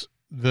things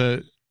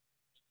that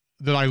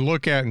I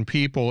look at in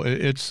people,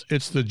 it's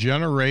the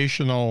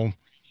generational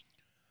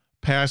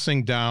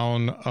passing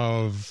down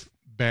of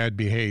bad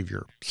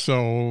behavior.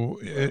 So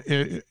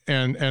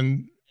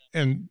and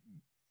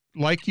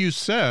like you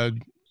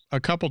said a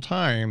couple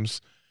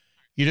times,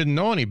 you didn't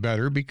know any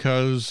better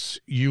because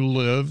you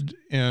lived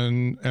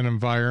in an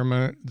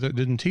environment that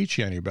didn't teach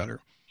you any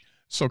better.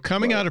 So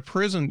coming out of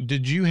prison,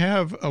 did you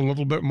have a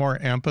little bit more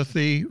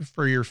empathy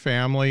for your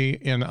family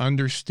in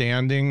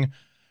understanding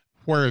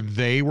where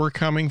they were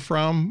coming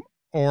from,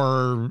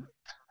 or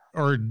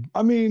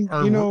I mean,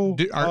 do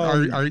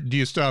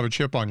you still have a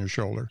chip on your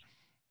shoulder?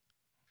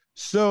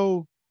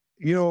 So,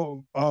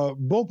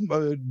 both,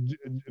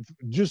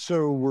 just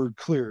so we're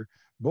clear,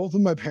 both of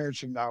my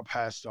parents have now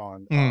passed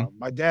on.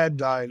 My dad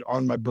died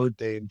on my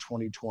birthday in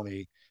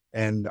 2020,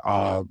 and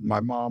my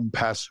mom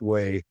passed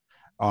away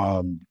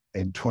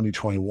in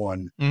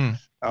 2021.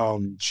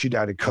 She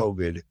died of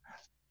COVID.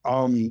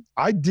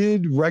 I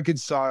did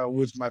reconcile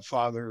with my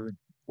father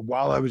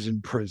while I was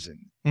in prison.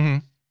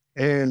 And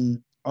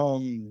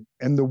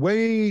the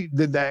way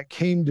that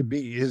came to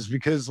be is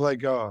because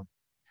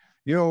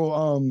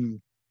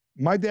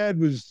my dad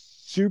was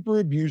super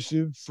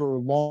abusive for a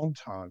long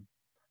time.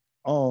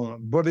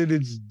 But it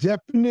is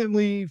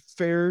definitely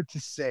fair to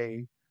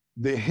say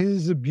that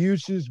his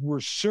abuses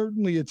were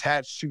certainly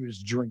attached to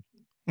his drinking.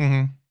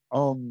 And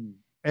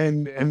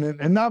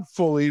not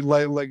fully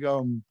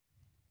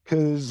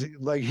because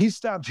he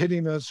stopped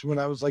hitting us when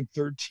I was like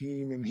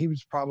 13, and he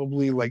was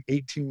probably like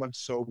 18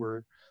 months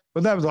sober.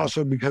 But that was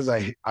also because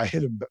I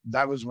hit him.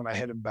 That was when I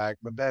hit him back.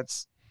 But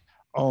that's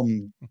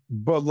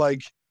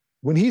but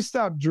when he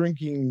stopped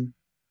drinking,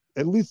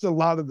 at least a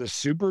lot of the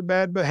super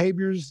bad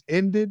behaviors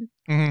ended.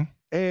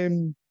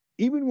 And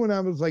even when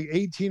I was like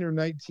 18 or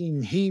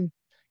 19, he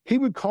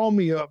would call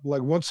me up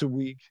like once a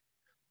week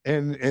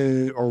and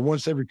or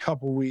once every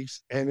couple of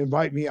weeks and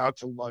invite me out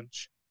to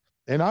lunch.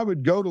 And I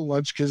would go to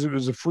lunch because it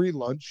was a free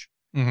lunch.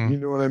 You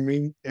know what I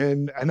mean?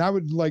 And I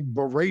would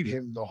berate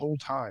him the whole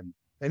time.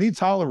 And he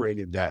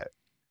tolerated that.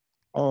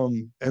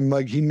 And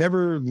he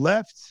never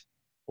left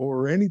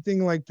or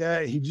anything like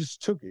that. He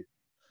just took it.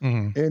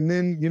 And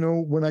then,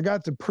 when I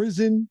got to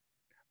prison,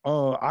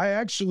 I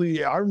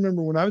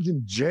remember when I was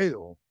in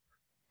jail,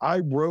 I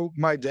wrote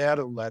my dad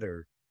a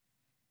letter,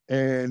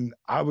 and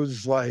I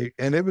was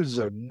and it was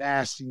a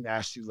nasty,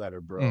 nasty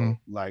letter, bro.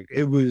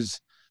 It was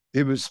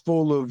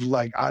full of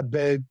I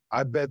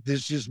bet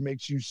this just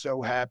makes you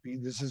so happy.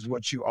 This is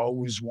what you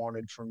always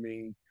wanted from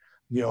me.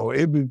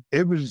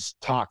 It was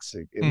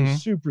toxic. It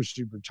was super,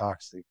 super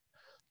toxic.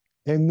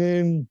 And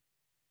then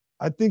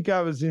I think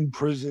I was in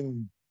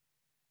prison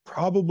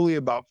probably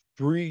about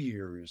 3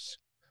 years.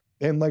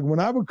 And when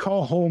I would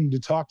call home to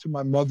talk to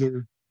my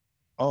mother,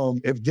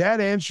 if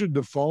dad answered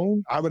the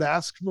phone, I would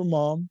ask for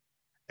mom.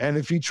 And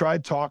if he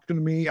tried talking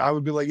to me, I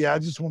would be like, yeah, I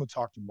just want to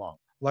talk to mom.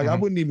 I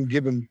wouldn't even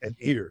give him an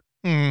ear.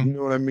 You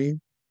know what I mean?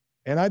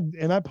 And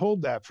I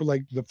pulled that for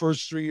the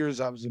first 3 years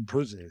I was in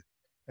prison.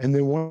 And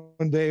then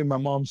one day my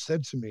mom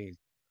said to me,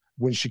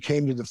 when she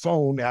came to the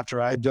phone after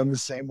I had done the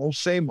same old,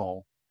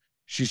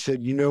 she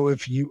said,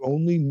 if you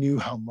only knew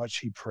how much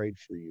he prayed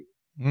for you.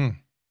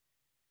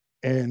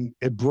 And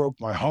it broke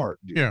my heart,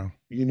 dude. Yeah.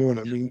 You know what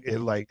I mean?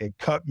 It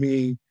cut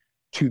me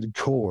to the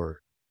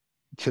core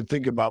to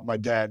think about my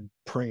dad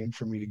praying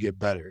for me to get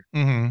better.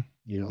 And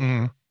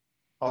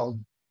that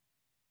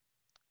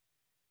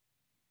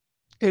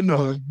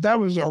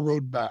was our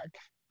road back.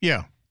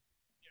 Yeah.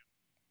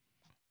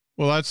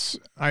 Well, that's,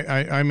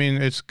 I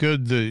mean, it's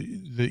good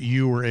that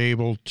you were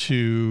able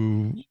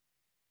to,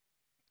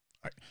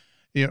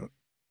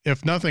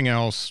 if nothing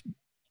else,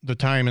 the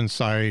time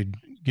inside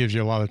gives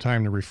you a lot of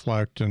time to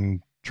reflect and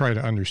try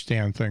to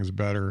understand things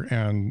better.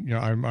 And,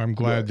 I'm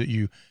glad that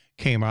you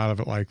came out of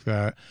it like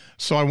that.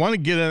 So I want to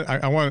get in,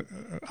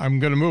 I'm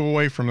going to move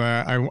away from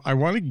that. I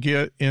want to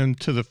get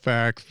into the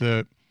fact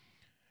that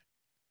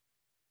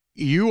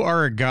you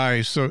are a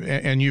guy. So,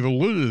 and you've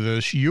alluded to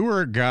this, you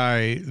are a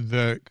guy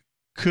that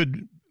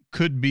could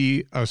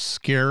be a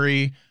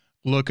scary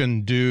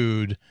looking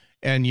dude.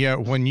 And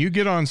yet when you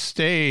get on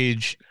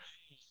stage,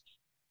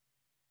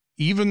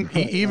 even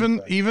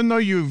though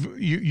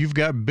you've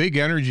got big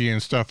energy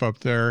and stuff up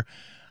there,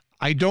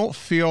 I don't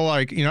feel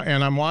like,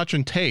 and I'm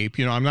watching tape,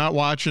 I'm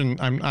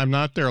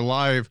not there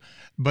live,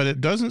 but it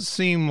doesn't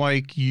seem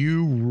like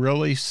you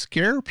really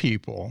scare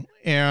people.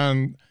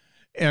 And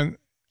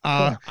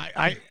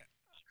I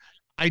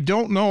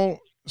don't know.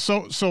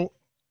 So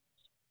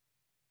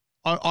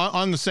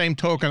on the same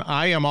token,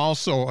 I am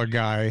also a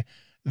guy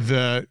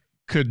that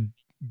could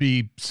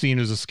be seen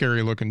as a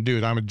scary looking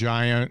dude. I'm a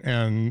giant,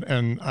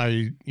 and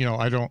I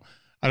don't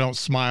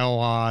smile a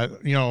lot,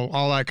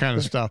 all that kind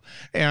of stuff.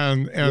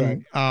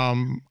 And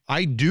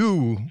I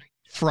do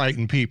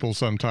frighten people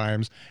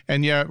sometimes.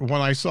 And yet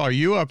when I saw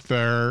you up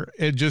there,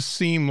 it just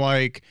seemed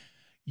like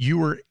you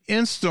were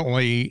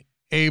instantly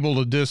able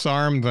to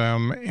disarm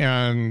them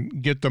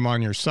and get them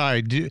on your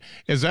side.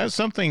 Is that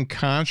something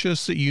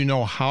conscious that you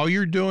know how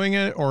you're doing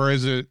it, or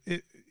is it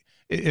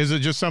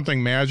just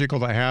something magical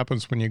that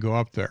happens when you go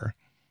up there?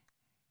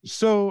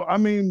 So,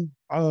 my,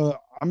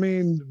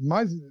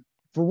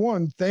 for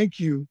one, thank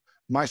you.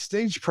 My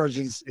stage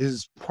presence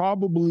is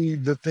probably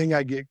the thing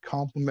I get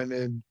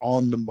complimented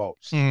on the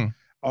most. Mm.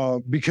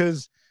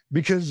 Because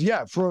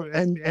yeah,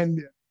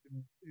 and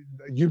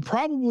you're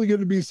probably going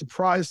to be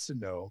surprised to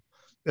know,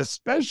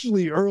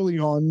 especially early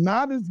on,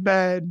 not as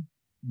bad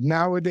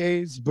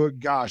nowadays, but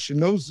gosh, in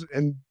those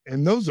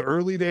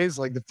early days,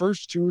 like the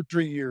first 2 or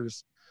 3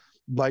 years,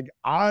 like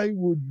I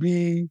would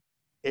be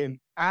an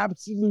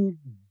absolute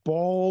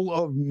ball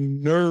of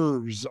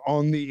nerves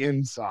on the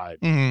inside.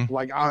 Mm-hmm.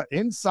 Like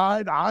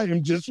inside, I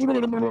am just I'm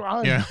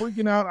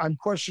freaking out. I'm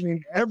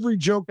questioning every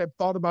joke I've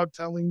thought about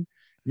telling,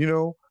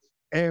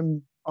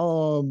 and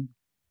I'll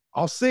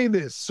say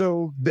this.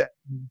 So that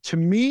to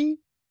me,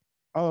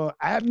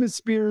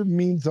 atmosphere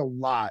means a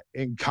lot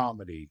in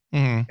comedy.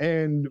 Mm-hmm.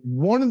 And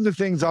one of the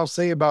things I'll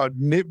say about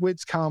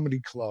Nitwits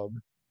Comedy Club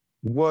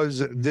was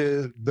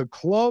the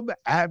club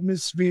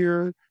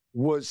atmosphere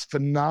was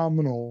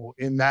phenomenal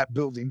in that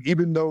building,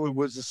 even though it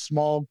was a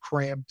small,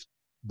 cramped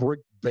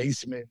brick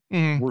basement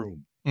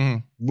room. Mm-hmm.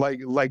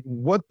 Like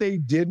what they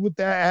did with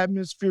that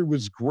atmosphere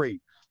was great.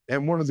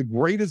 And one of the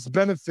greatest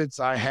benefits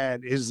I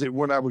had is that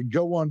when I would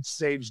go on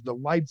stage, the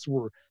lights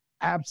were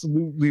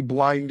absolutely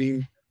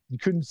blinding. You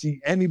couldn't see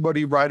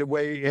anybody right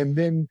away. And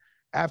then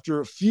after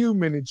a few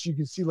minutes, you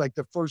could see like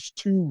the first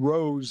 2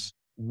 rows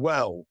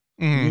well.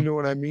 Mm-hmm. You know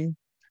what I mean?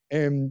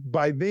 And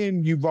by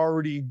then, you've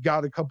already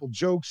got a couple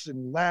jokes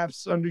and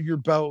laughs under your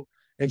belt.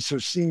 And so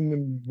seeing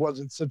them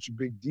wasn't such a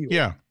big deal.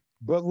 Yeah.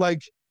 But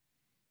like,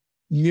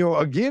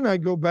 again, I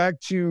go back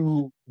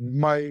to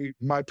my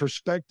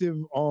perspective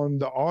on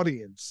the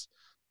audience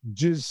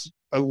just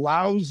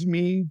allows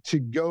me to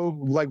go,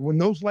 like when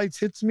those lights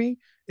hits me,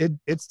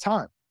 it's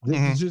time. This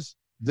is just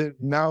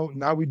that now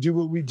we do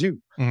what we do.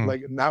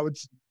 Like now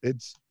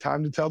it's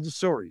time to tell the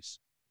stories.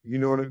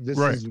 This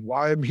is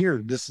why I'm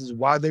here. This is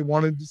why they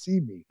wanted to see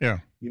me. Yeah.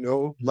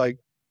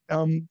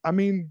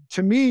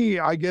 To me,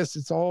 I guess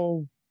it's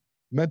all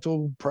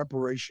mental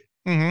preparation.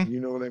 Mm-hmm. You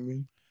know what I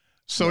mean?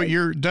 So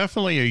you're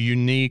definitely a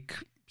unique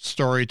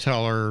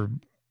storyteller.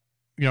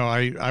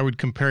 I would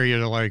compare you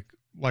to like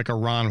a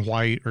Ron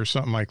White or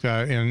something like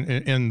that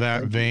in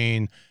that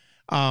vein.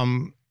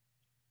 And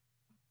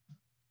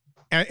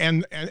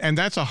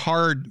that's a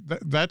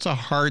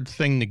hard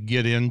thing to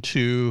get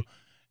into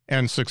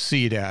and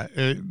succeed at,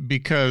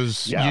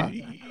 because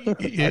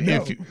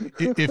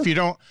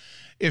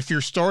if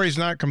your story's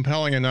not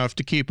compelling enough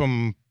to keep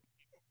them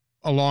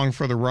along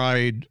for the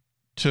ride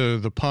to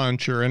the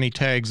punch, or any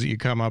tags that you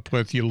come up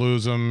with, you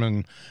lose them.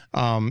 And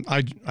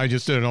I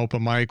just did an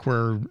open mic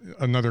where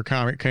another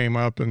comic came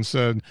up and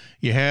said,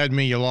 "You had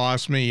me, you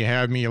lost me. You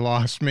had me, you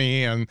lost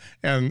me." And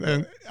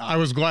I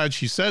was glad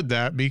she said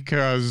that,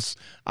 because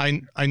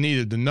I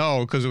needed to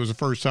know, because it was the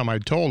first time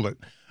I'd told it.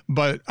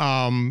 But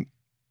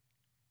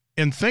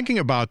in thinking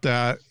about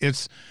that,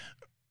 it's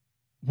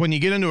when you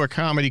get into a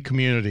comedy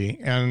community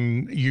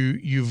and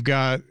you've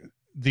got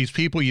these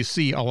people you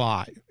see a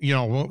lot,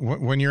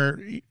 when you're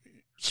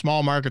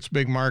small markets,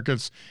 big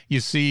markets, you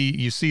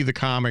see the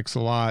comics a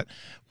lot.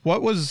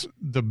 What was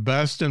the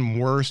best and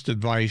worst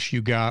advice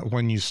you got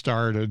when you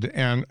started,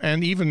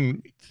 and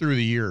even through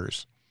the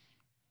years?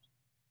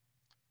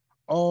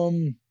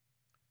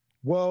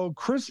 Well,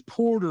 Chris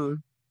Porter,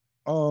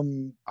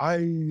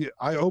 I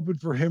opened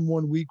for him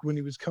one week when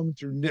he was coming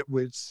through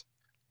Nitwits.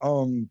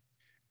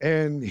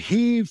 And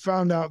he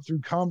found out through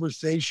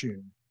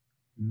conversation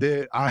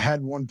that I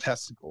had one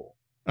testicle.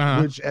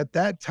 Which at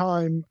that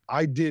time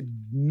I did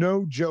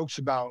no jokes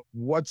about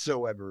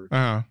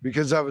whatsoever,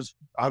 because I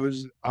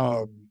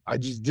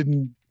just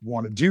didn't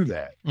want to do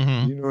that.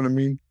 You know what I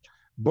mean?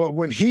 But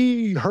when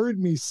he heard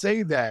me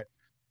say that,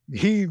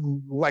 he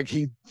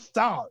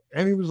stopped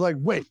and he was like,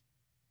 "Wait,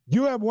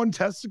 you have one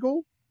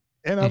testicle?"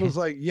 And I was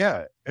like,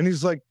 "Yeah." And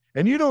he's like,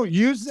 "And you don't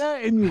use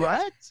that in your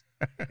act?"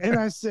 And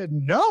I said,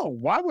 "No,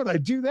 why would I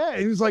do that?"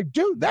 And he was like,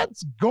 "Dude,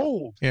 that's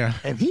gold." Yeah.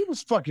 And he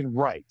was fucking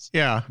right.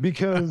 Yeah.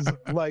 Because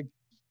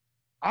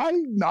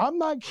I'm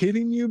not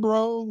kidding you,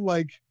 bro.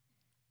 Like,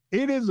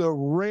 it is a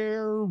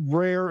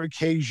rare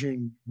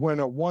occasion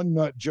when a one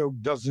nut joke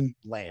doesn't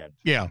land.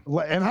 Yeah.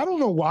 And I don't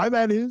know why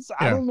that is.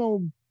 Yeah. I don't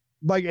know.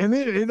 And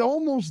it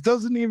almost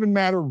doesn't even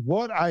matter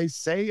what I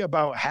say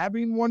about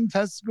having one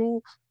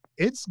testicle.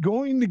 It's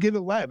going to get a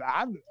laugh.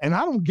 And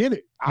I don't get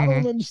it. I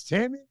don't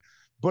understand it,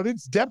 but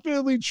it's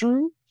definitely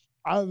true.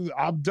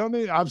 I've done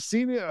it. I've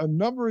seen it a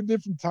number of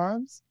different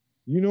times.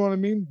 You know what I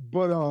mean?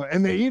 But,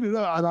 and they eat it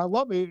up, and I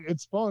love it.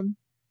 It's fun.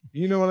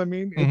 You know what I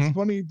mean? It's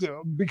funny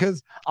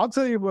because I'll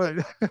tell you what,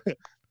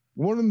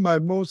 one of my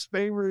most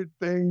favorite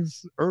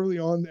things early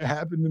on that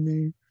happened to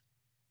me,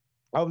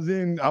 I was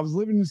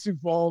living in Sioux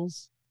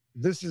Falls.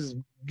 This has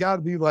got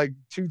to be like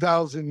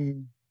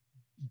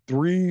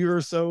 2003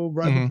 or so,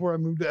 right before I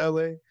moved to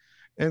LA.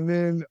 And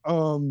then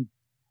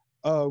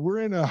we're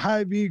in a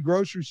Hy-Vee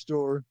grocery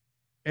store,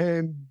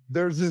 And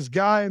there's this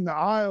guy in the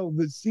aisle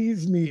that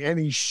sees me and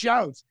he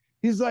shouts.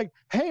 He's like,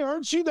 "Hey,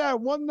 aren't you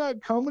that one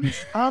nut comedy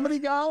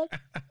guy?"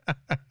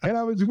 And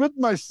I was with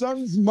my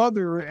son's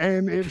mother,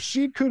 and if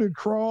she could have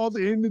crawled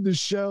into the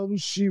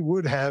shelves, she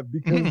would have,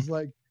 because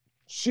like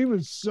she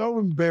was so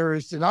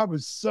embarrassed and I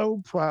was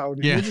so proud.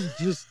 And Yeah. it was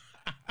just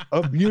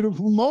a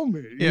beautiful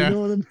moment. Yeah. You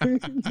know what I mean?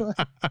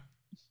 Like,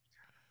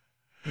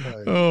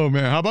 Oh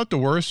man, how about the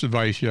worst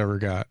advice you ever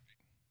got?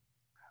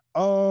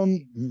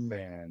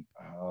 man.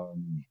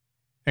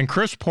 And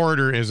Chris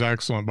Porter is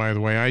excellent, by the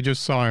way. I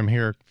just saw him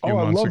here a few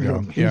I months love ago.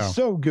 him. He's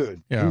so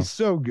good. Yeah. He's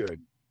so good.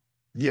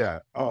 Yeah.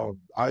 Oh,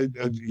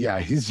 yeah,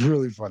 he's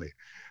really funny.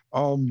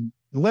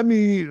 Let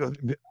me,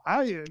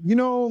 I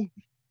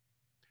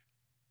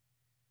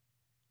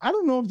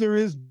don't know if there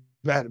is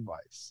bad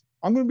advice.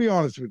 I'm going to be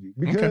honest with you,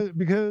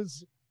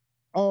 because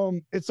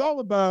it's all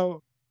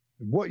about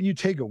what you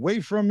take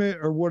away from it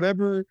or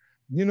whatever.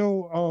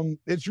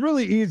 It's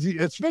really easy,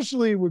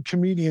 especially with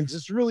comedians.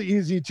 It's really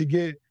easy to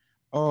get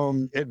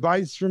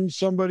advice from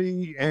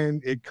somebody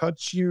and it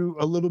cuts you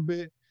a little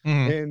bit.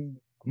 Mhm. And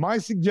my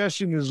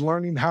suggestion is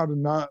learning how to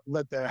not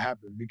let that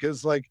happen,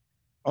 because like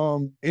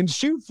in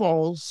Sioux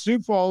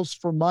Falls,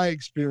 from my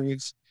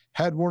experience,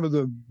 had one of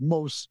the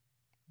most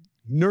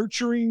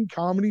nurturing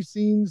comedy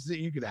scenes that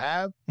you could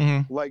have.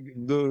 Mhm. Like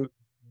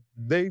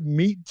they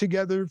meet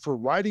together for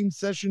writing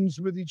sessions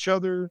with each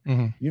other.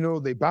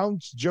 Mhm. They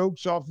bounce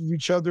jokes off of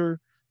each other.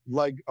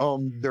 Like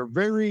they're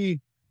very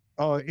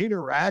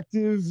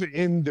interactive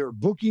in their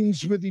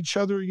bookings with each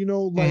other.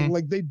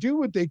 Like they do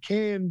what they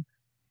can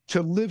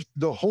to lift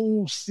the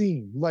whole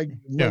scene. Like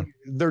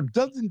there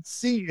doesn't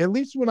seem, at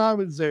least when I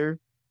was there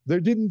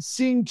didn't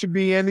seem to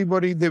be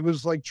anybody that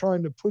was like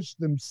trying to push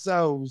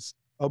themselves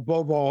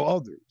above all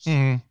others.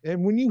 Mhm.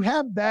 And when you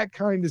have that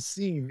kind of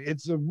scene,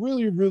 it's a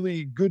really,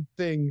 really good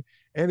thing.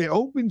 And it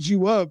opens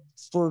you up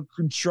for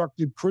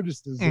constructive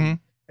criticism, Mhm.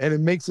 and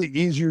it makes it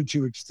easier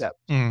to accept.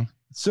 Mhm.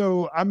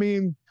 So, I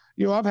mean,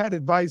 I've had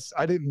advice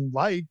I didn't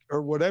like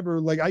or whatever.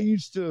 Like I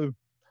used to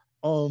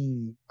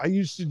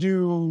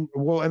do,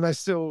 well, and I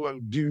still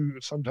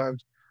do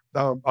sometimes,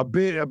 a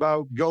bit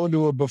about going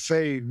to a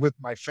buffet with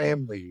my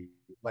family,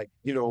 like,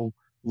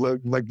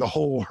 like the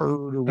whole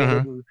herd or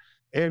whatever.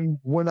 And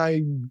when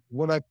I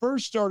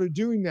first started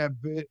doing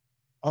that bit,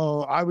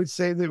 I would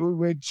say that we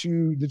went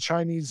to the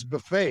Chinese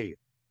buffet,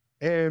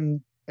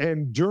 and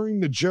during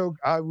the joke,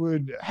 I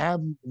would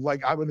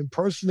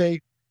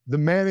impersonate the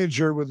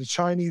manager with a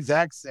Chinese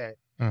accent.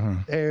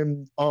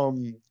 And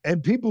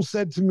people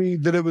said to me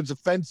that it was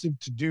offensive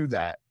to do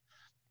that.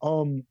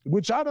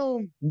 Which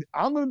I'm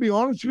going to be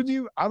honest with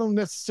you, I don't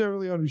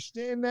necessarily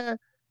understand that,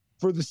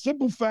 for the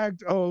simple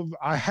fact of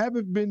I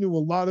haven't been to a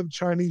lot of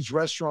Chinese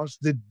restaurants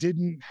that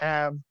didn't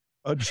have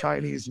a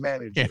Chinese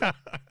manager. Yeah.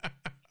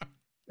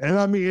 And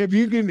I mean, if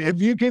you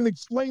can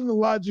explain the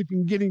logic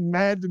in getting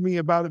mad to me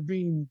about it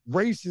being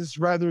racist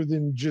rather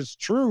than just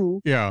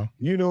true, Yeah.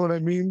 you know what I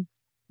mean?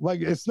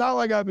 Like, it's not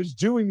like I was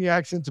doing the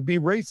accent to be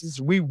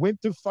racist. We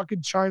went to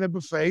fucking China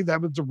Buffet.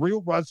 That was a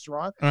real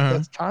restaurant.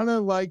 That's kind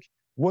of like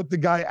what the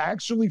guy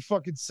actually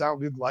fucking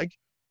sounded like.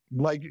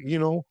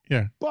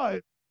 Yeah.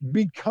 But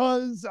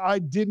because I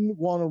didn't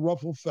want to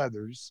ruffle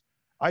feathers,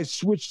 I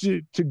switched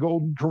it to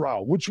Golden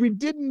Corral, which we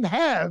didn't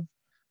have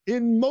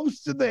in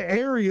most of the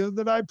area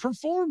that I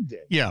performed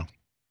in. Yeah.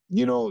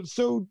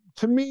 So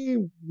to me,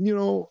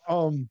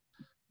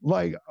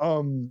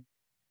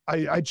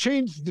 I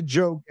changed the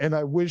joke, and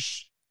I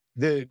wish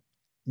that,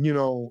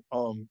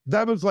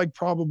 that was like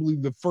probably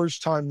the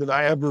first time that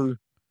I ever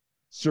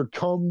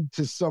succumbed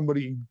to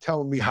somebody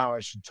telling me how I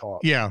should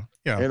talk. Yeah.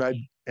 Yeah.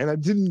 And I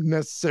didn't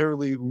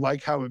necessarily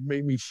like how it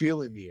made me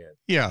feel in the end.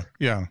 Yeah.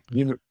 Yeah.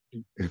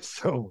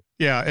 So.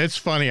 Yeah. It's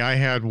funny. I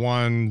had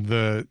one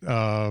that,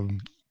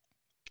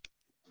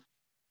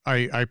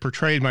 I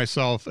portrayed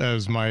myself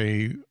as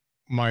my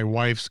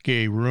wife's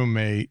gay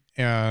roommate,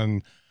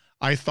 and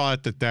I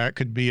thought that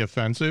could be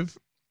offensive.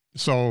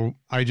 So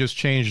I just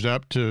changed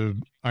up to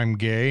I'm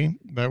gay.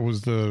 That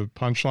was the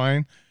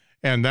punchline.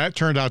 And that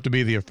turned out to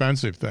be the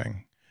offensive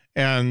thing.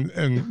 And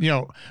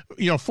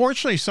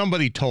fortunately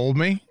somebody told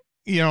me,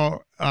 right.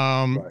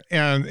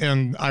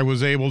 and I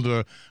was able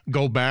to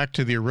go back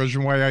to the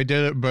original way I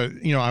did it, but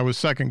I was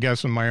second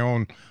guessing my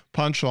own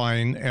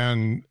punchline,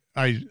 and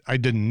I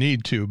didn't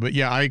need to. But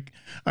yeah,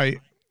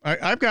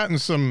 I've gotten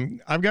some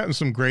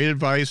great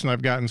advice, and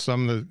I've gotten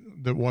some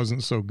that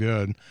wasn't so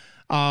good.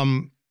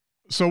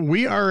 So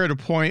we are at a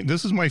point,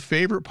 this is my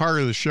favorite part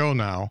of the show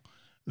now,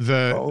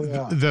 that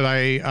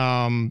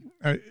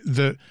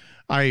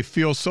I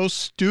feel so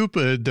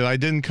stupid that I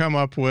didn't come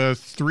up with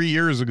 3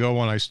 years ago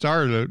when I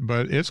started it,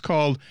 but it's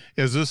called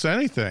Is This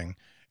Anything?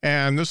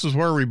 And this is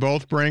where we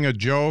both bring a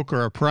joke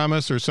or a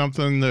premise or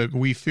something that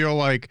we feel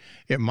like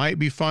it might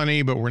be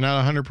funny, but we're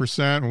not 100%,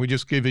 and we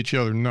just give each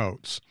other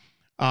notes.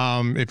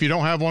 If you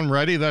don't have one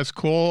ready, that's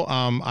cool.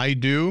 I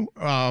do.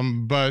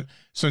 But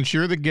since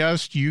you're the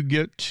guest, you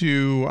get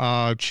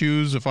to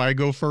choose if I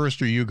go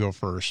first or you go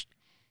first.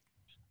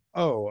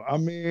 Oh, I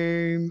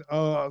mean,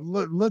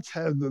 let's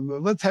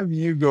have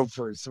you go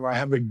first, so I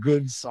have a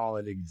good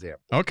solid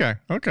example. Okay.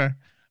 Okay.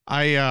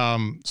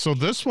 So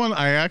this one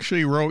I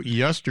actually wrote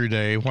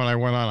yesterday when I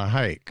went on a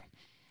hike.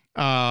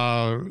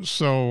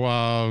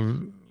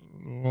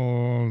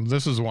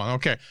 This is one.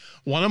 Okay.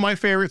 One of my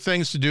favorite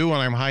things to do when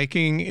I'm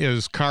hiking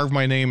is carve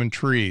my name in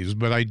trees,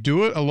 but I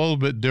do it a little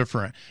bit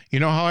different.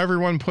 You know how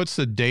everyone puts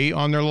the date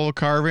on their little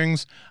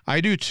carvings? I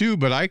do too,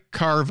 but I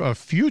carve a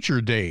future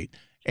date.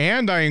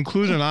 And I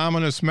include an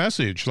ominous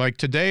message. Like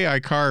today, I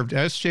carved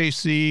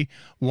SJC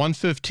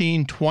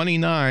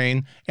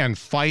 11529 and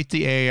fight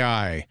the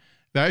AI.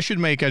 That should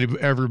make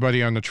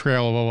everybody on the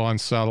trail a little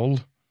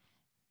unsettled.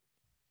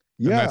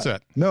 And Yeah, that's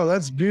it. no,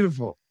 that's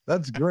beautiful.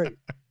 That's great.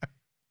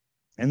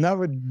 And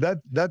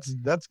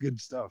that's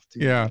good stuff too.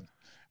 Yeah.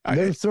 Man.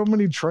 There's so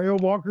many trail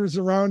walkers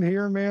around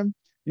here, man.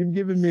 You've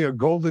given me a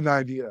golden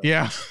idea.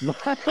 Yeah.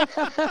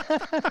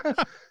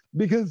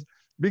 because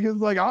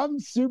like I'm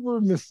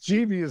super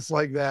mischievous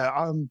like that.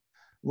 I'm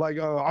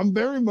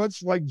very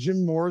much like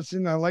Jim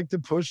Morrison. I like to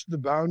push the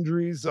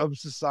boundaries of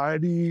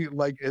society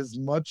like as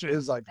much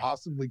as I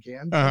possibly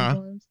can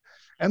sometimes.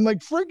 And like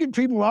freaking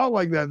people out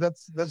like that.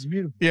 That's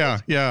beautiful. Yeah.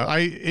 That's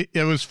yeah.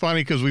 It was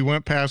funny because we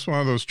went past one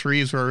of those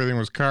trees where everything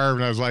was carved,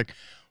 and I was like,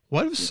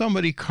 what if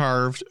somebody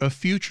carved a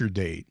future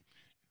date?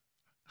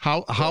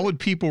 How would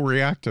people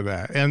react to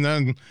that? And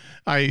then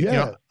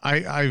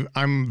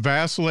I'm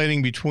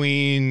vacillating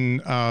between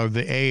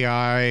the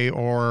AI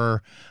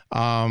or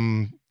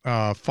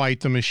fight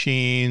the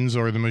machines,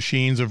 or the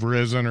machines have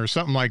risen, or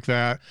something like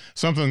that.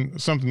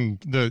 Something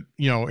that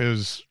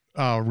is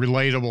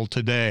relatable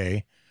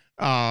today.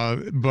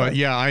 But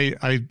yeah,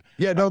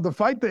 the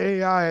fight the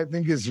AI I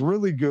think is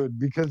really good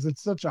because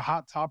it's such a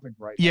hot topic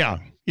right now.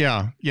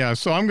 Yeah.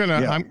 So I'm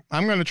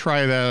gonna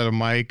try that at a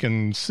mic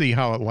and see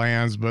how it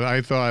lands. But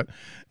I thought,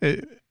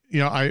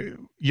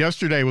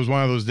 yesterday was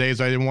one of those days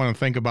I didn't want to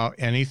think about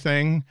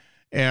anything,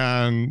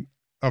 and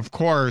of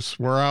course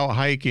we're out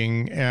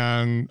hiking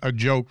and a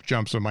joke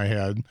jumps in my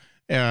head,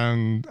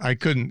 and I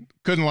couldn't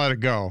let it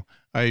go.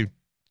 I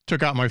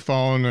took out my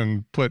phone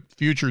and put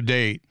future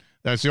date.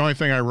 That's the only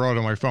thing I wrote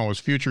on my phone was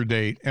future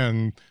date.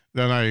 And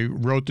then I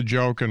wrote the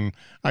joke, and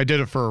I did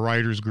it for a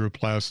writers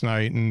group last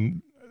night,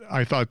 and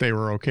I thought they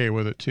were okay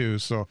with it too.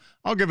 So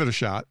I'll give it a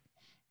shot.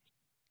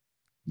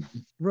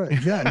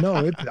 Right. Yeah. No,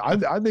 I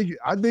think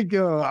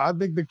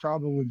the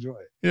crowd will enjoy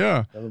it.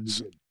 Yeah. That'll be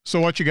good.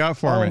 So what you got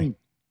for me?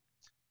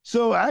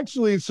 So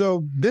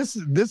this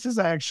is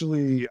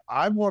actually,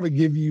 I want to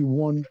give you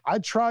one. I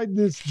tried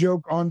this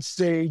joke on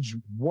stage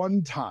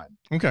one time.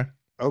 Okay.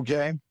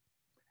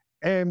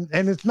 And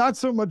it's not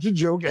so much a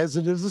joke as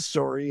it is a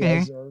story,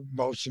 as are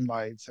most of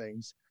my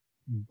things.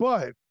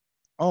 But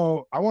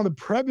I want to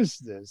preface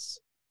this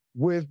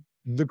with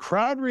the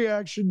crowd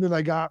reaction that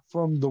I got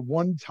from the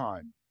one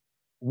time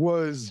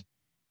was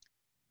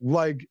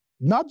like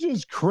not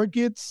just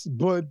crickets,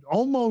 but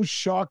almost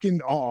shock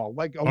and awe.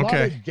 Like a lot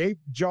of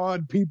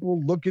gape-jawed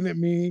people looking at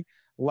me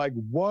like,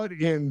 what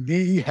in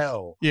the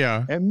hell?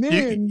 Yeah. And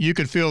then you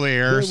could feel the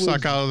air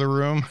suck out of the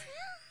room.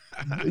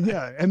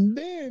 Yeah, and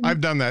then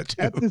I've done that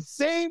too. At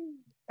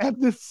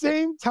the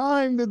same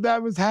time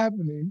that was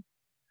happening,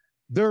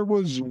 there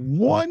was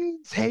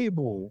one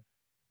table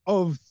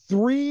of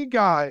 3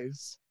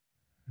 guys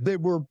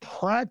that were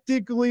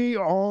practically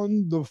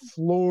on the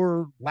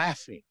floor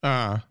laughing.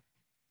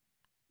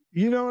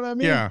 You know what I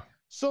mean? Yeah.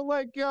 So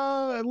like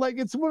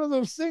it's one of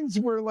those things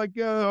where like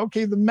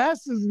okay, the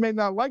masses may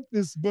not like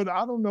this, but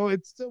I don't know,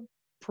 it's still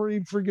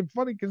pretty freaking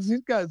funny because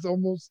these guys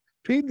almost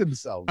peed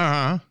themselves.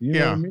 You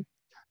know what I mean?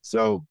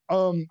 So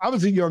I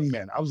was a young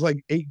man. I was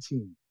like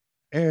 18,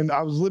 and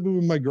I was living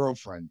with my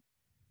girlfriend.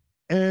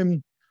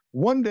 And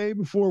one day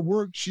before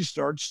work, she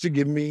starts to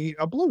give me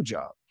a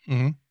blowjob.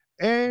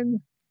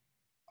 And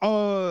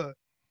I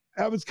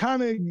was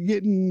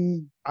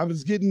getting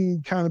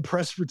kind of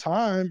pressed for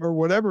time or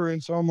whatever.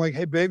 And so I'm like,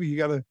 hey baby, you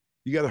gotta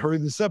hurry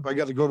this up. I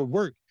gotta go to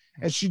work.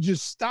 And she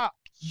just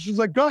stopped. She's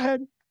like, go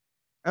ahead.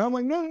 And I'm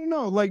like,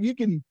 no. Like you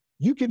can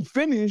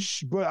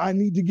finish, but I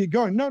need to get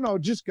going. No,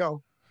 just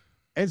go.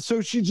 And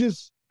so she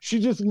just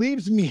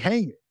leaves me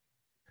hanging.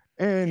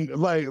 And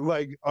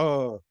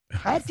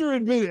after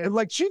admitting,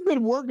 like she'd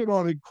been working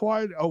on it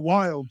quite a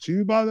while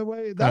too, by the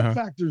way. That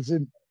factors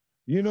in,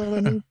 you know what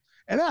I mean?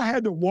 And I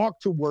had to walk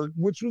to work,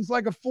 which was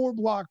like a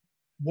 4-block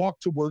walk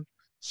to work.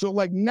 So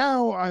like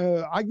now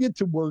I get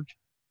to work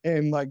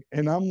and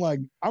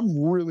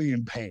I'm really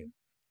in pain.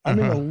 I'm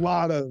in a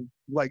lot of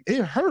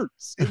it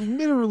hurts. It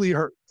literally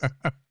hurts.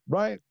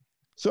 Right?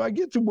 So I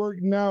get to work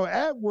now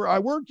at where I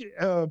work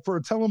for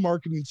a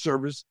telemarketing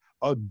service,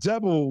 a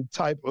devil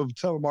type of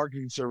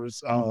telemarketing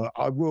service.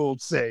 I will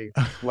say,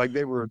 like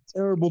they were a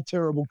terrible,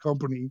 terrible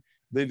company.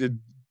 They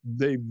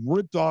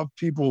ripped off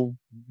people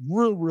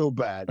real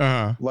bad.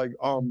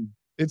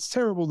 It's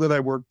terrible that I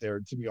worked there,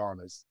 to be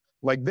honest.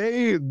 Like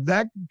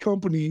that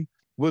company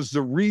was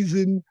the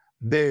reason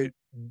that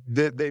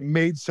they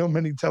made so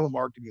many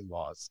telemarketing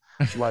laws,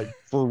 like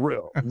for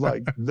real.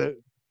 Like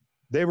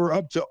they were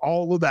up to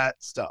all of that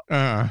stuff.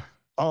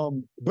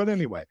 But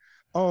anyway,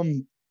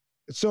 um,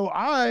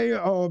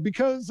 so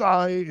because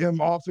I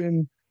am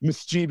often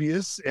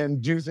mischievous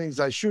and do things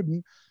I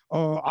shouldn't,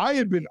 I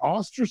had been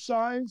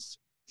ostracized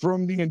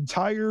from the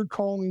entire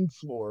calling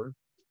floor,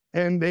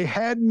 and they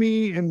had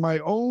me in my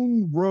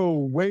own row,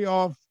 way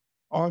off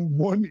on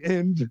one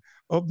end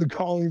of the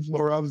calling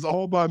floor. I was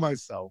all by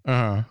myself,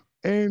 Uh-huh.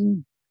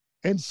 and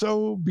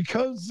so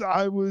because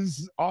I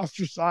was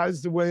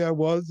ostracized the way I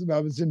was, and I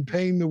was in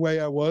pain the way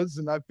I was,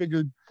 and I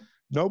figured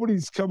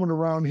nobody's coming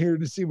around here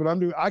to see what I'm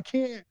doing. I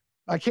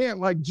can't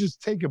like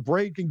just take a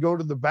break and go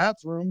to the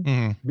bathroom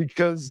Mm-hmm.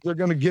 because they're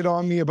going to get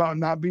on me about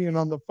not being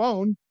on the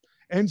phone.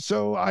 And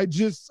so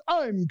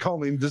I'm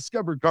calling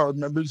Discover Card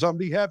members on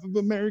behalf of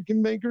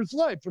American Bankers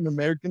Life and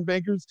American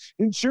Bankers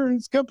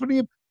Insurance Company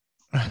of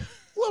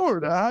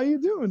Florida. How you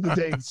doing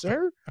today,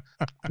 sir?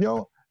 You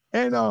know,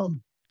 and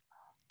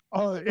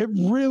it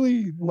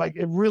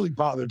really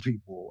bothered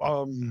people.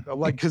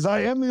 Like, because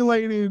I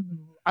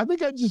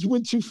think I just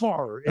went too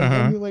far and Uh-huh.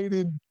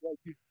 emulated,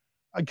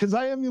 because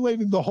I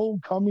emulated the whole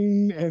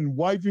coming and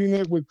wiping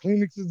it with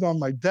Kleenexes on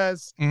my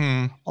desk.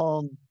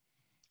 Mm-hmm.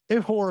 It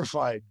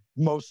horrified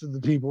most of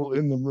the people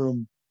in the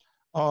room.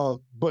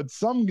 But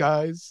some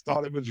guys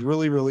thought it was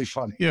really, really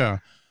funny. Yeah.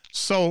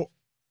 So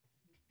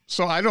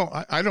I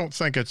don't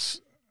think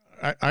it's,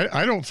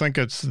 I don't think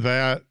it's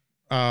that,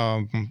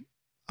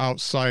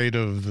 outside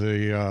of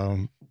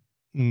the,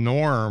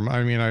 norm.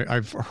 I mean,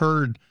 I've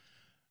heard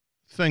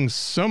things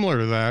similar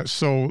to that.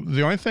 So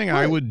the only thing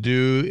I Right. would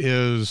do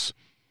is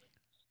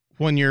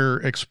when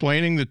you're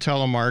explaining the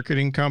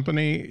telemarketing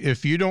company,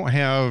 if you don't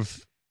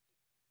have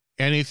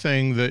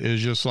anything that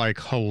is just like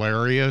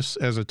hilarious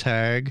as a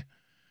tag,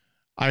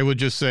 I would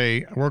just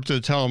say, I worked at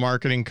a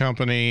telemarketing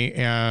company,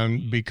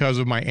 and because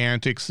of my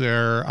antics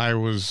there, I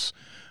was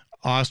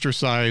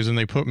ostracized and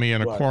they put me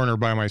in a Right. corner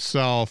by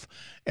myself.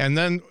 And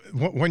then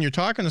when you're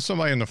talking to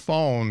somebody on the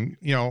phone,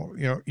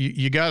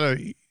 you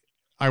gotta,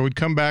 I would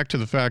come back to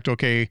the fact,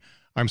 okay,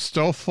 I'm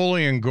still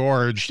fully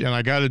engorged and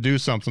I got to do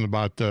something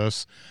about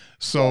this.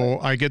 So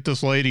I get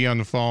this lady on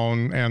the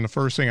phone, and the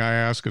first thing I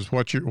ask is,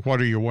 what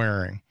are you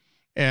wearing?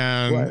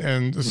 And, Right.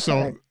 and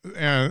so,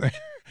 and,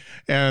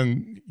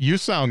 and you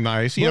sound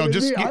nice, But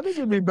just I think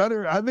it'd be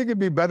better. I think it'd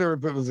be better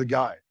if it was a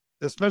guy,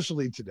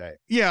 especially today.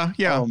 yeah.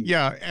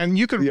 And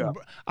you could, Yeah.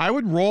 I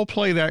would role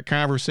play that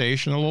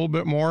conversation a little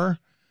bit more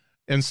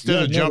instead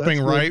Yeah, of no, jumping that's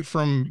good. right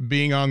from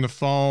being on the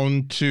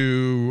phone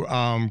to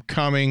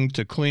coming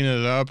to cleaning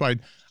it up.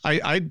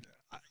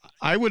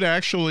 I would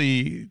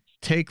actually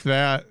take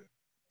that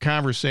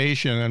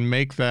conversation and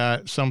make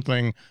that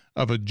something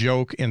of a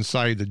joke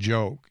inside the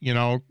joke,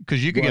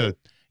 because you could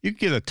Right.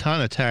 get a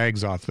ton of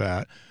tags off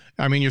that.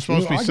 I mean, you're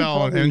supposed to be I could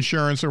selling probably,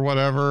 insurance or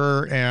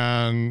whatever,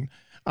 and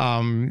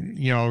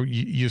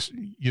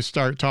you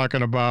start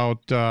talking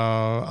about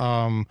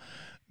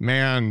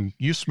man,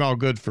 you smell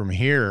good from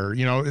here,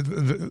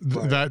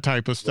 Right. that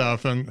type of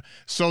stuff, and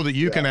so that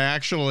you can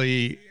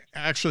Yeah.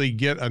 actually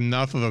get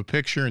enough of a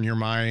picture in your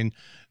mind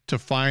to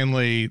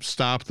finally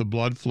stop the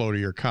blood flow to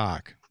your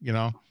cock.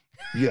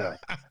 Yeah.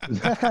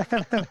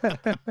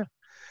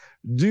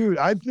 Dude,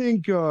 I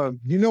think you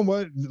know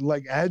what?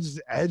 Like,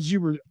 as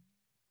you were,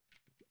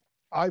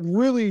 I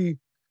really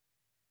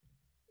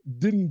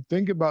didn't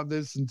think about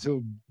this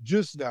until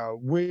just now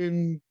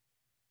when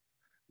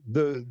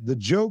the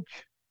joke,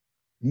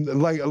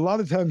 like a lot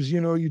of times,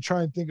 you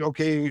try and think,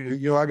 okay,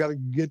 I got to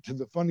get to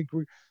the funny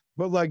quick,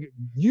 but like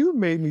you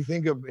made me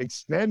think of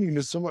expanding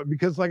this so much,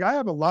 because like I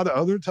have a lot of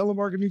other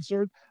telemarketing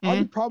stories. I Mhm.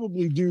 could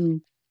probably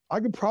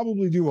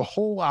do a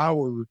whole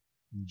hour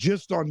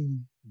just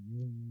on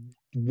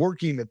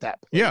working at that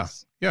Yeah,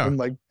 place yeah, and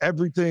like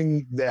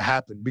everything that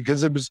happened,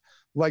 because it was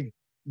like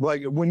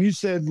when you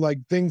said like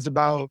things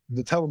about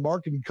the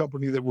telemarketing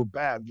company that were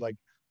bad, like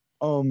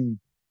um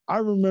I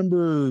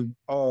remember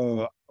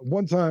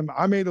one time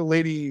I made a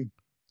lady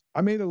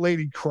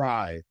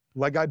cry.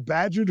 Like I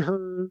badgered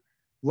her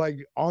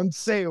like on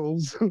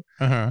sales.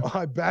 uh-huh,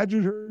 I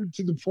badgered her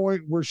to the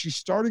point where she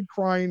started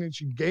crying and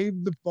she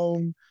gave the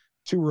phone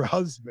to her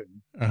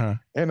husband. uh-huh.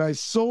 And I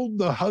sold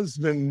the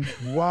husband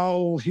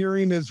while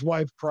hearing his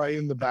wife cry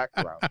in the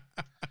background.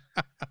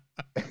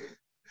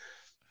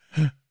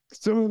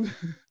 So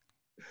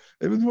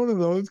it was one of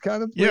those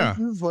kind of Yeah,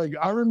 places. Like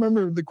I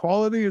remember the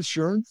quality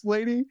assurance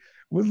lady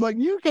was like,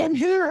 "You can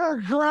hear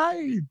her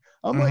crying."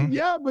 I'm like, uh-huh,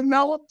 "Yeah, but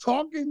now I'm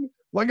talking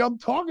like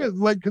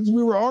because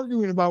we were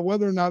arguing about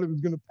whether or not it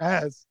was going to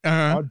pass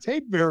uh-huh, on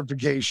tape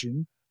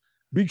verification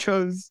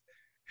because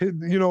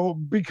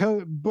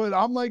but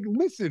I'm like,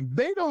 listen,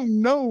 they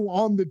don't know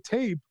on the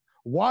tape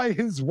why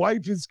his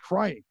wife is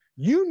crying.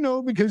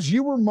 Because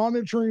you were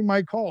monitoring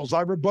my calls.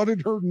 I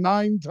rebutted her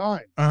 9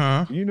 times.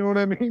 uh-huh. You know what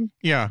I mean?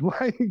 Yeah,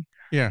 Like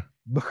yeah,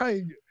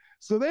 like,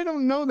 so they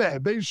don't know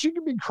that. She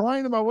could be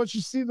crying about what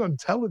she sees on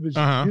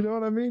television. uh-huh. You know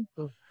what I mean?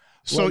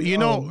 So,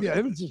 Yeah,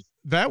 it was just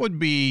that would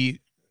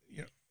be,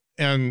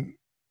 and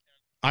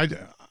I,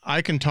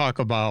 I can talk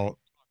about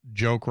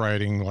joke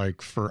writing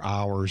like for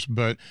hours,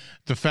 but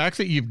the fact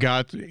that you've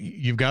got the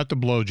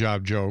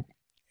blowjob joke,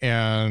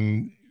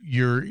 and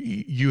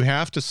you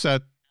have to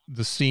set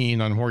the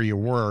scene on where you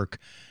work.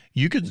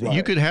 You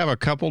could have a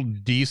couple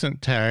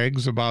decent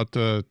tags about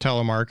the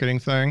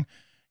telemarketing thing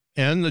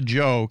and the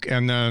joke,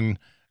 and then,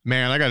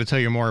 man, I got to tell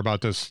you more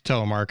about this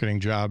telemarketing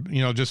job.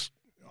 Just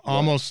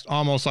almost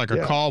like a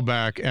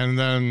callback, and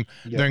then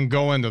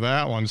go into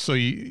that one. So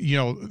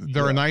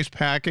they're a nice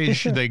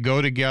package. They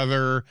go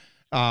together.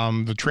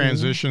 The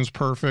transition's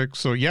perfect.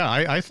 So yeah,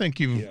 I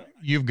think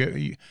you've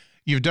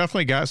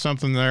definitely got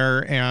something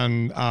there,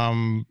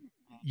 and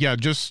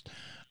just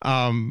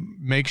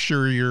make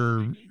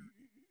sure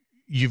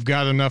you've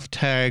got enough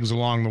tags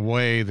along the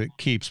way that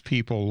keeps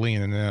people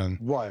leaning in.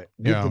 Right.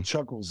 Get the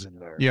chuckles in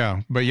there.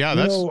 Yeah. But yeah,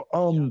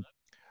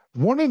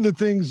 one of the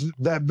things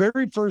that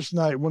very first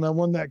night when I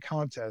won that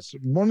contest,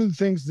 one of the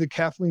things that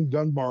Kathleen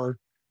Dunbar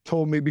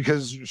told me,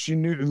 because she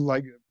knew,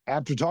 like,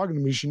 after talking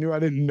to me, she knew I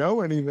didn't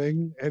know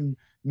anything. And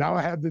now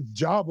I had this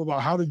job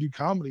about how to do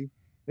comedy.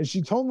 And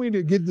she told me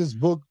to get this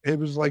book. It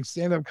was like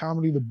Stand-Up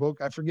Comedy, the book.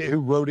 I forget who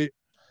wrote it.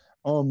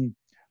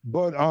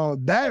 But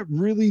that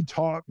really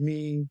taught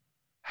me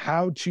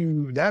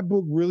that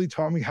book really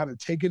taught me how to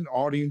take an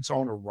audience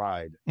on a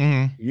ride.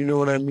 Mm-hmm. You know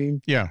what I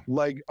mean? Yeah.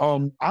 Like,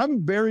 I'm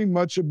very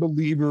much a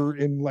believer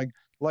in like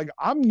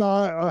I'm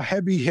not a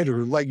heavy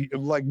hitter.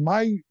 Like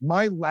my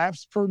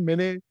laughs per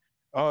minute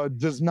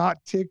does not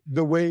tick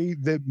the way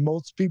that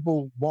most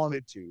people want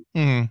it to.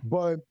 Mm-hmm.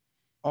 But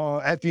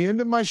at the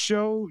end of my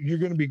show, you're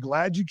going to be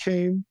glad you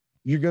came.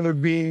 You're going to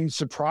be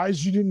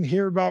surprised you didn't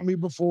hear about me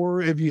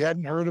before if you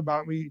hadn't heard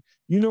about me.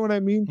 You know what I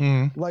mean?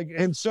 Mm-hmm. Like,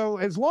 and so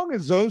as long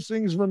as those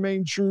things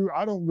remain true,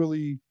 I don't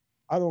really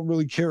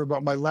care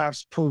about my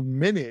laughs per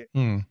minute.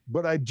 Mm-hmm.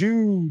 But I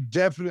do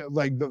definitely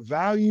like the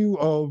value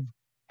of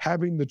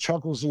having the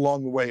chuckles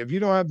along the way. If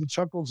you don't have the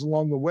chuckles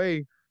along the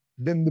way,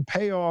 then the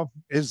payoff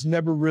is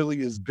never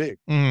really as big.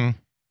 Mm-hmm.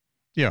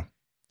 Yeah.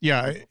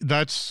 Yeah.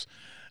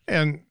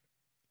 And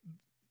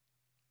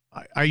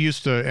I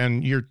used to,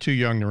 and you're too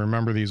young to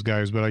remember these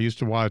guys, but I used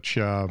to watch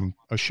a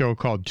show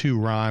called Two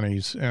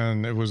Ronnies,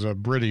 and it was a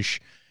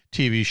British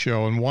TV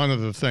show. And one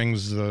of the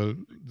things that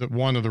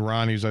one of the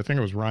Ronnies, I think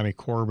it was Ronnie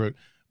Corbett,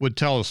 would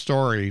tell a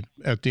story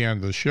at the end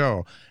of the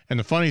show. And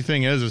the funny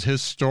thing is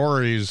his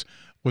stories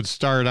would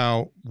start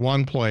out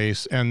one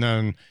place, and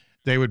then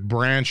they would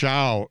branch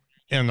out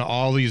into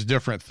all these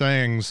different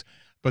things,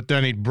 but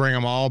then he'd bring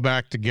them all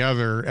back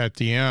together at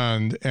the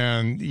end.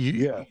 And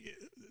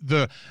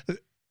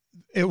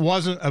it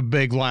wasn't a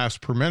big laughs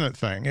per minute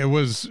thing. It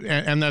was,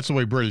 and that's the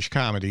way British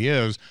comedy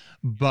is,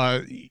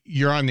 but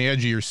you're on the edge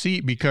of your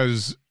seat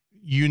because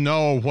you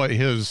know what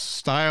his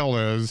style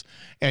is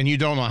and you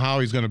don't know how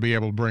he's going to be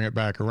able to bring it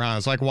back around.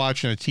 It's like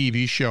watching a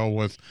TV show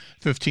with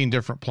 15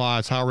 different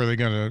plots. How are they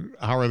going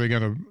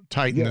to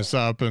tighten this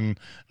up and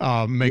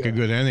make a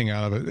good ending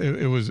out of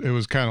it? It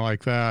was kind of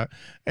like that.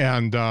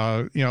 And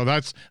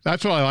that's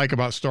what I like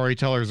about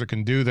storytellers that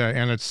can do that.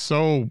 And it's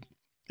so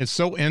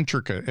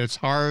intricate. It's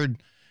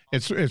hard.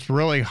 It's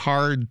really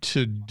hard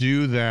to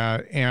do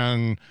that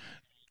and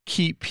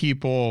keep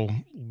people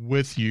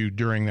with you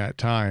during that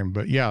time.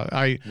 But yeah,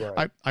 I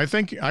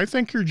think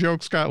your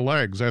joke's got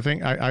legs. I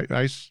think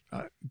I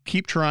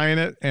keep trying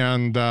it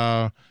and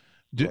and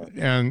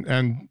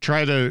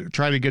try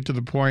to get to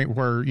the point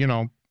where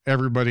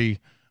everybody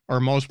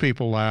or most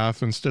people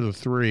laugh instead of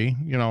three.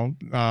 A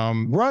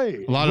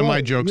lot of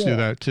my jokes do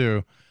that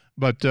too.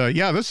 But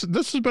this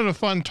has been a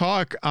fun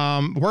talk.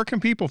 Where can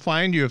people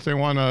find you if they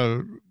want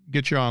to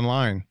get you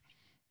online?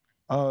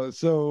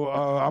 So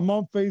I'm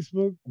on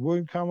Facebook,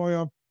 William Conway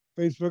on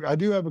Facebook. I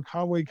do have a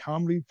Conway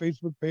Comedy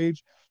Facebook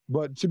page,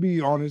 but to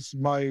be honest,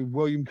 my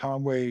William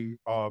Conway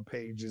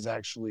page is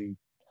actually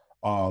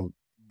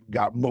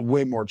got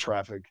way more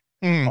traffic.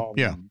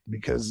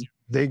 Because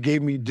they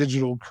gave me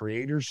digital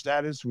creator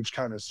status, which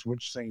kind of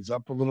switched things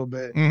up a little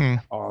bit.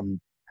 Mm-hmm.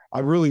 I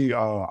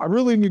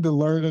really need to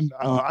learn, and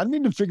I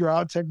need to figure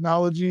out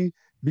technology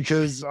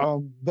because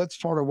that's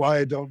part of why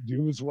I don't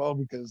do as well,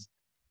 because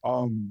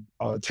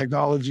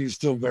technology is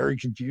still very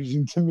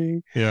confusing to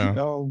me. Yeah. I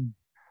don't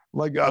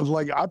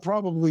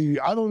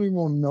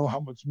even know how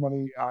much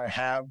money I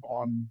have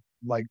on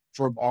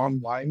from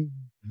online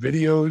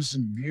videos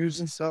and views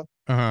and stuff.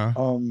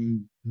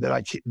 That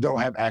I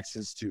don't have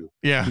access to.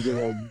 Yeah.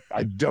 Because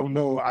I don't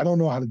know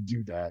how to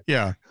do that.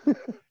 Yeah.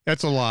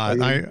 That's a lot.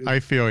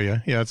 I feel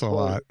you. Yeah, it's a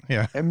lot.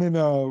 Yeah. And then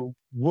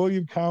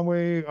William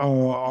Conway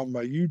on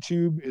my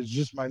YouTube is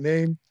just my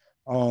name.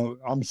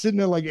 I'm sitting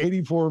at like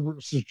 84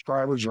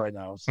 subscribers right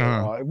now.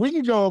 So if we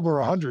could go over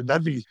 100,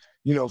 that'd be,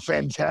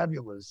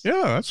 fantabulous.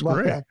 Yeah, that's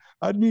great.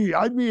 I'd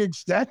be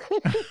ecstatic.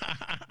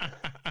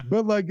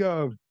 But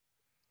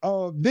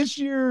this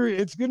year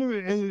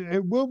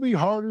it will be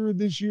harder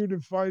this year to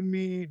find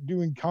me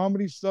doing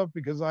comedy stuff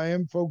because I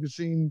am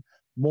focusing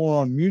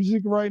more on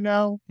music right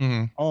now.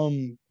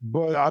 Mm-hmm.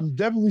 But I'm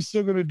definitely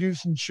still going to do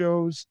some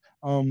shows.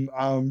 And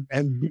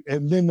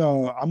then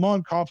I'm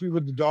on Coffee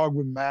with the Dog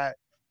with Matt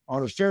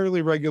on a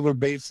fairly regular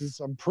basis.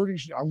 I'm pretty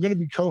sure I'm going to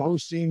be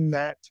co-hosting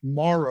that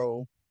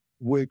tomorrow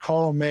with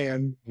Carl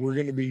Mann, we're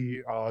going to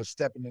be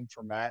stepping in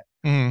for Matt.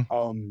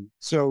 Mhm.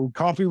 So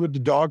Coffee with the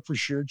Dog for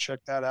sure. Check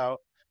that out.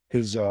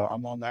 Because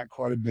I'm on that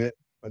quite a bit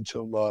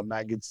until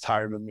Matt gets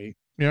tired of me.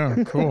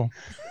 Yeah, cool.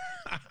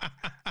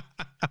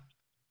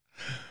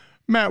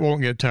 Matt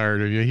won't get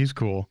tired of you. He's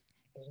cool.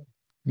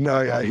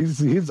 No, yeah,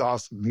 he's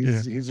awesome.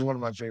 He's one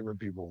of my favorite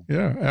people.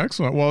 Yeah,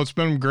 excellent. Well, it's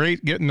been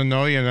great getting to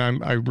know you,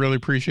 and I really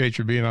appreciate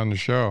you being on the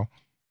show.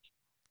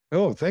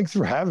 Oh, thanks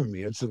for having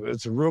me. It's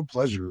a real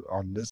pleasure on this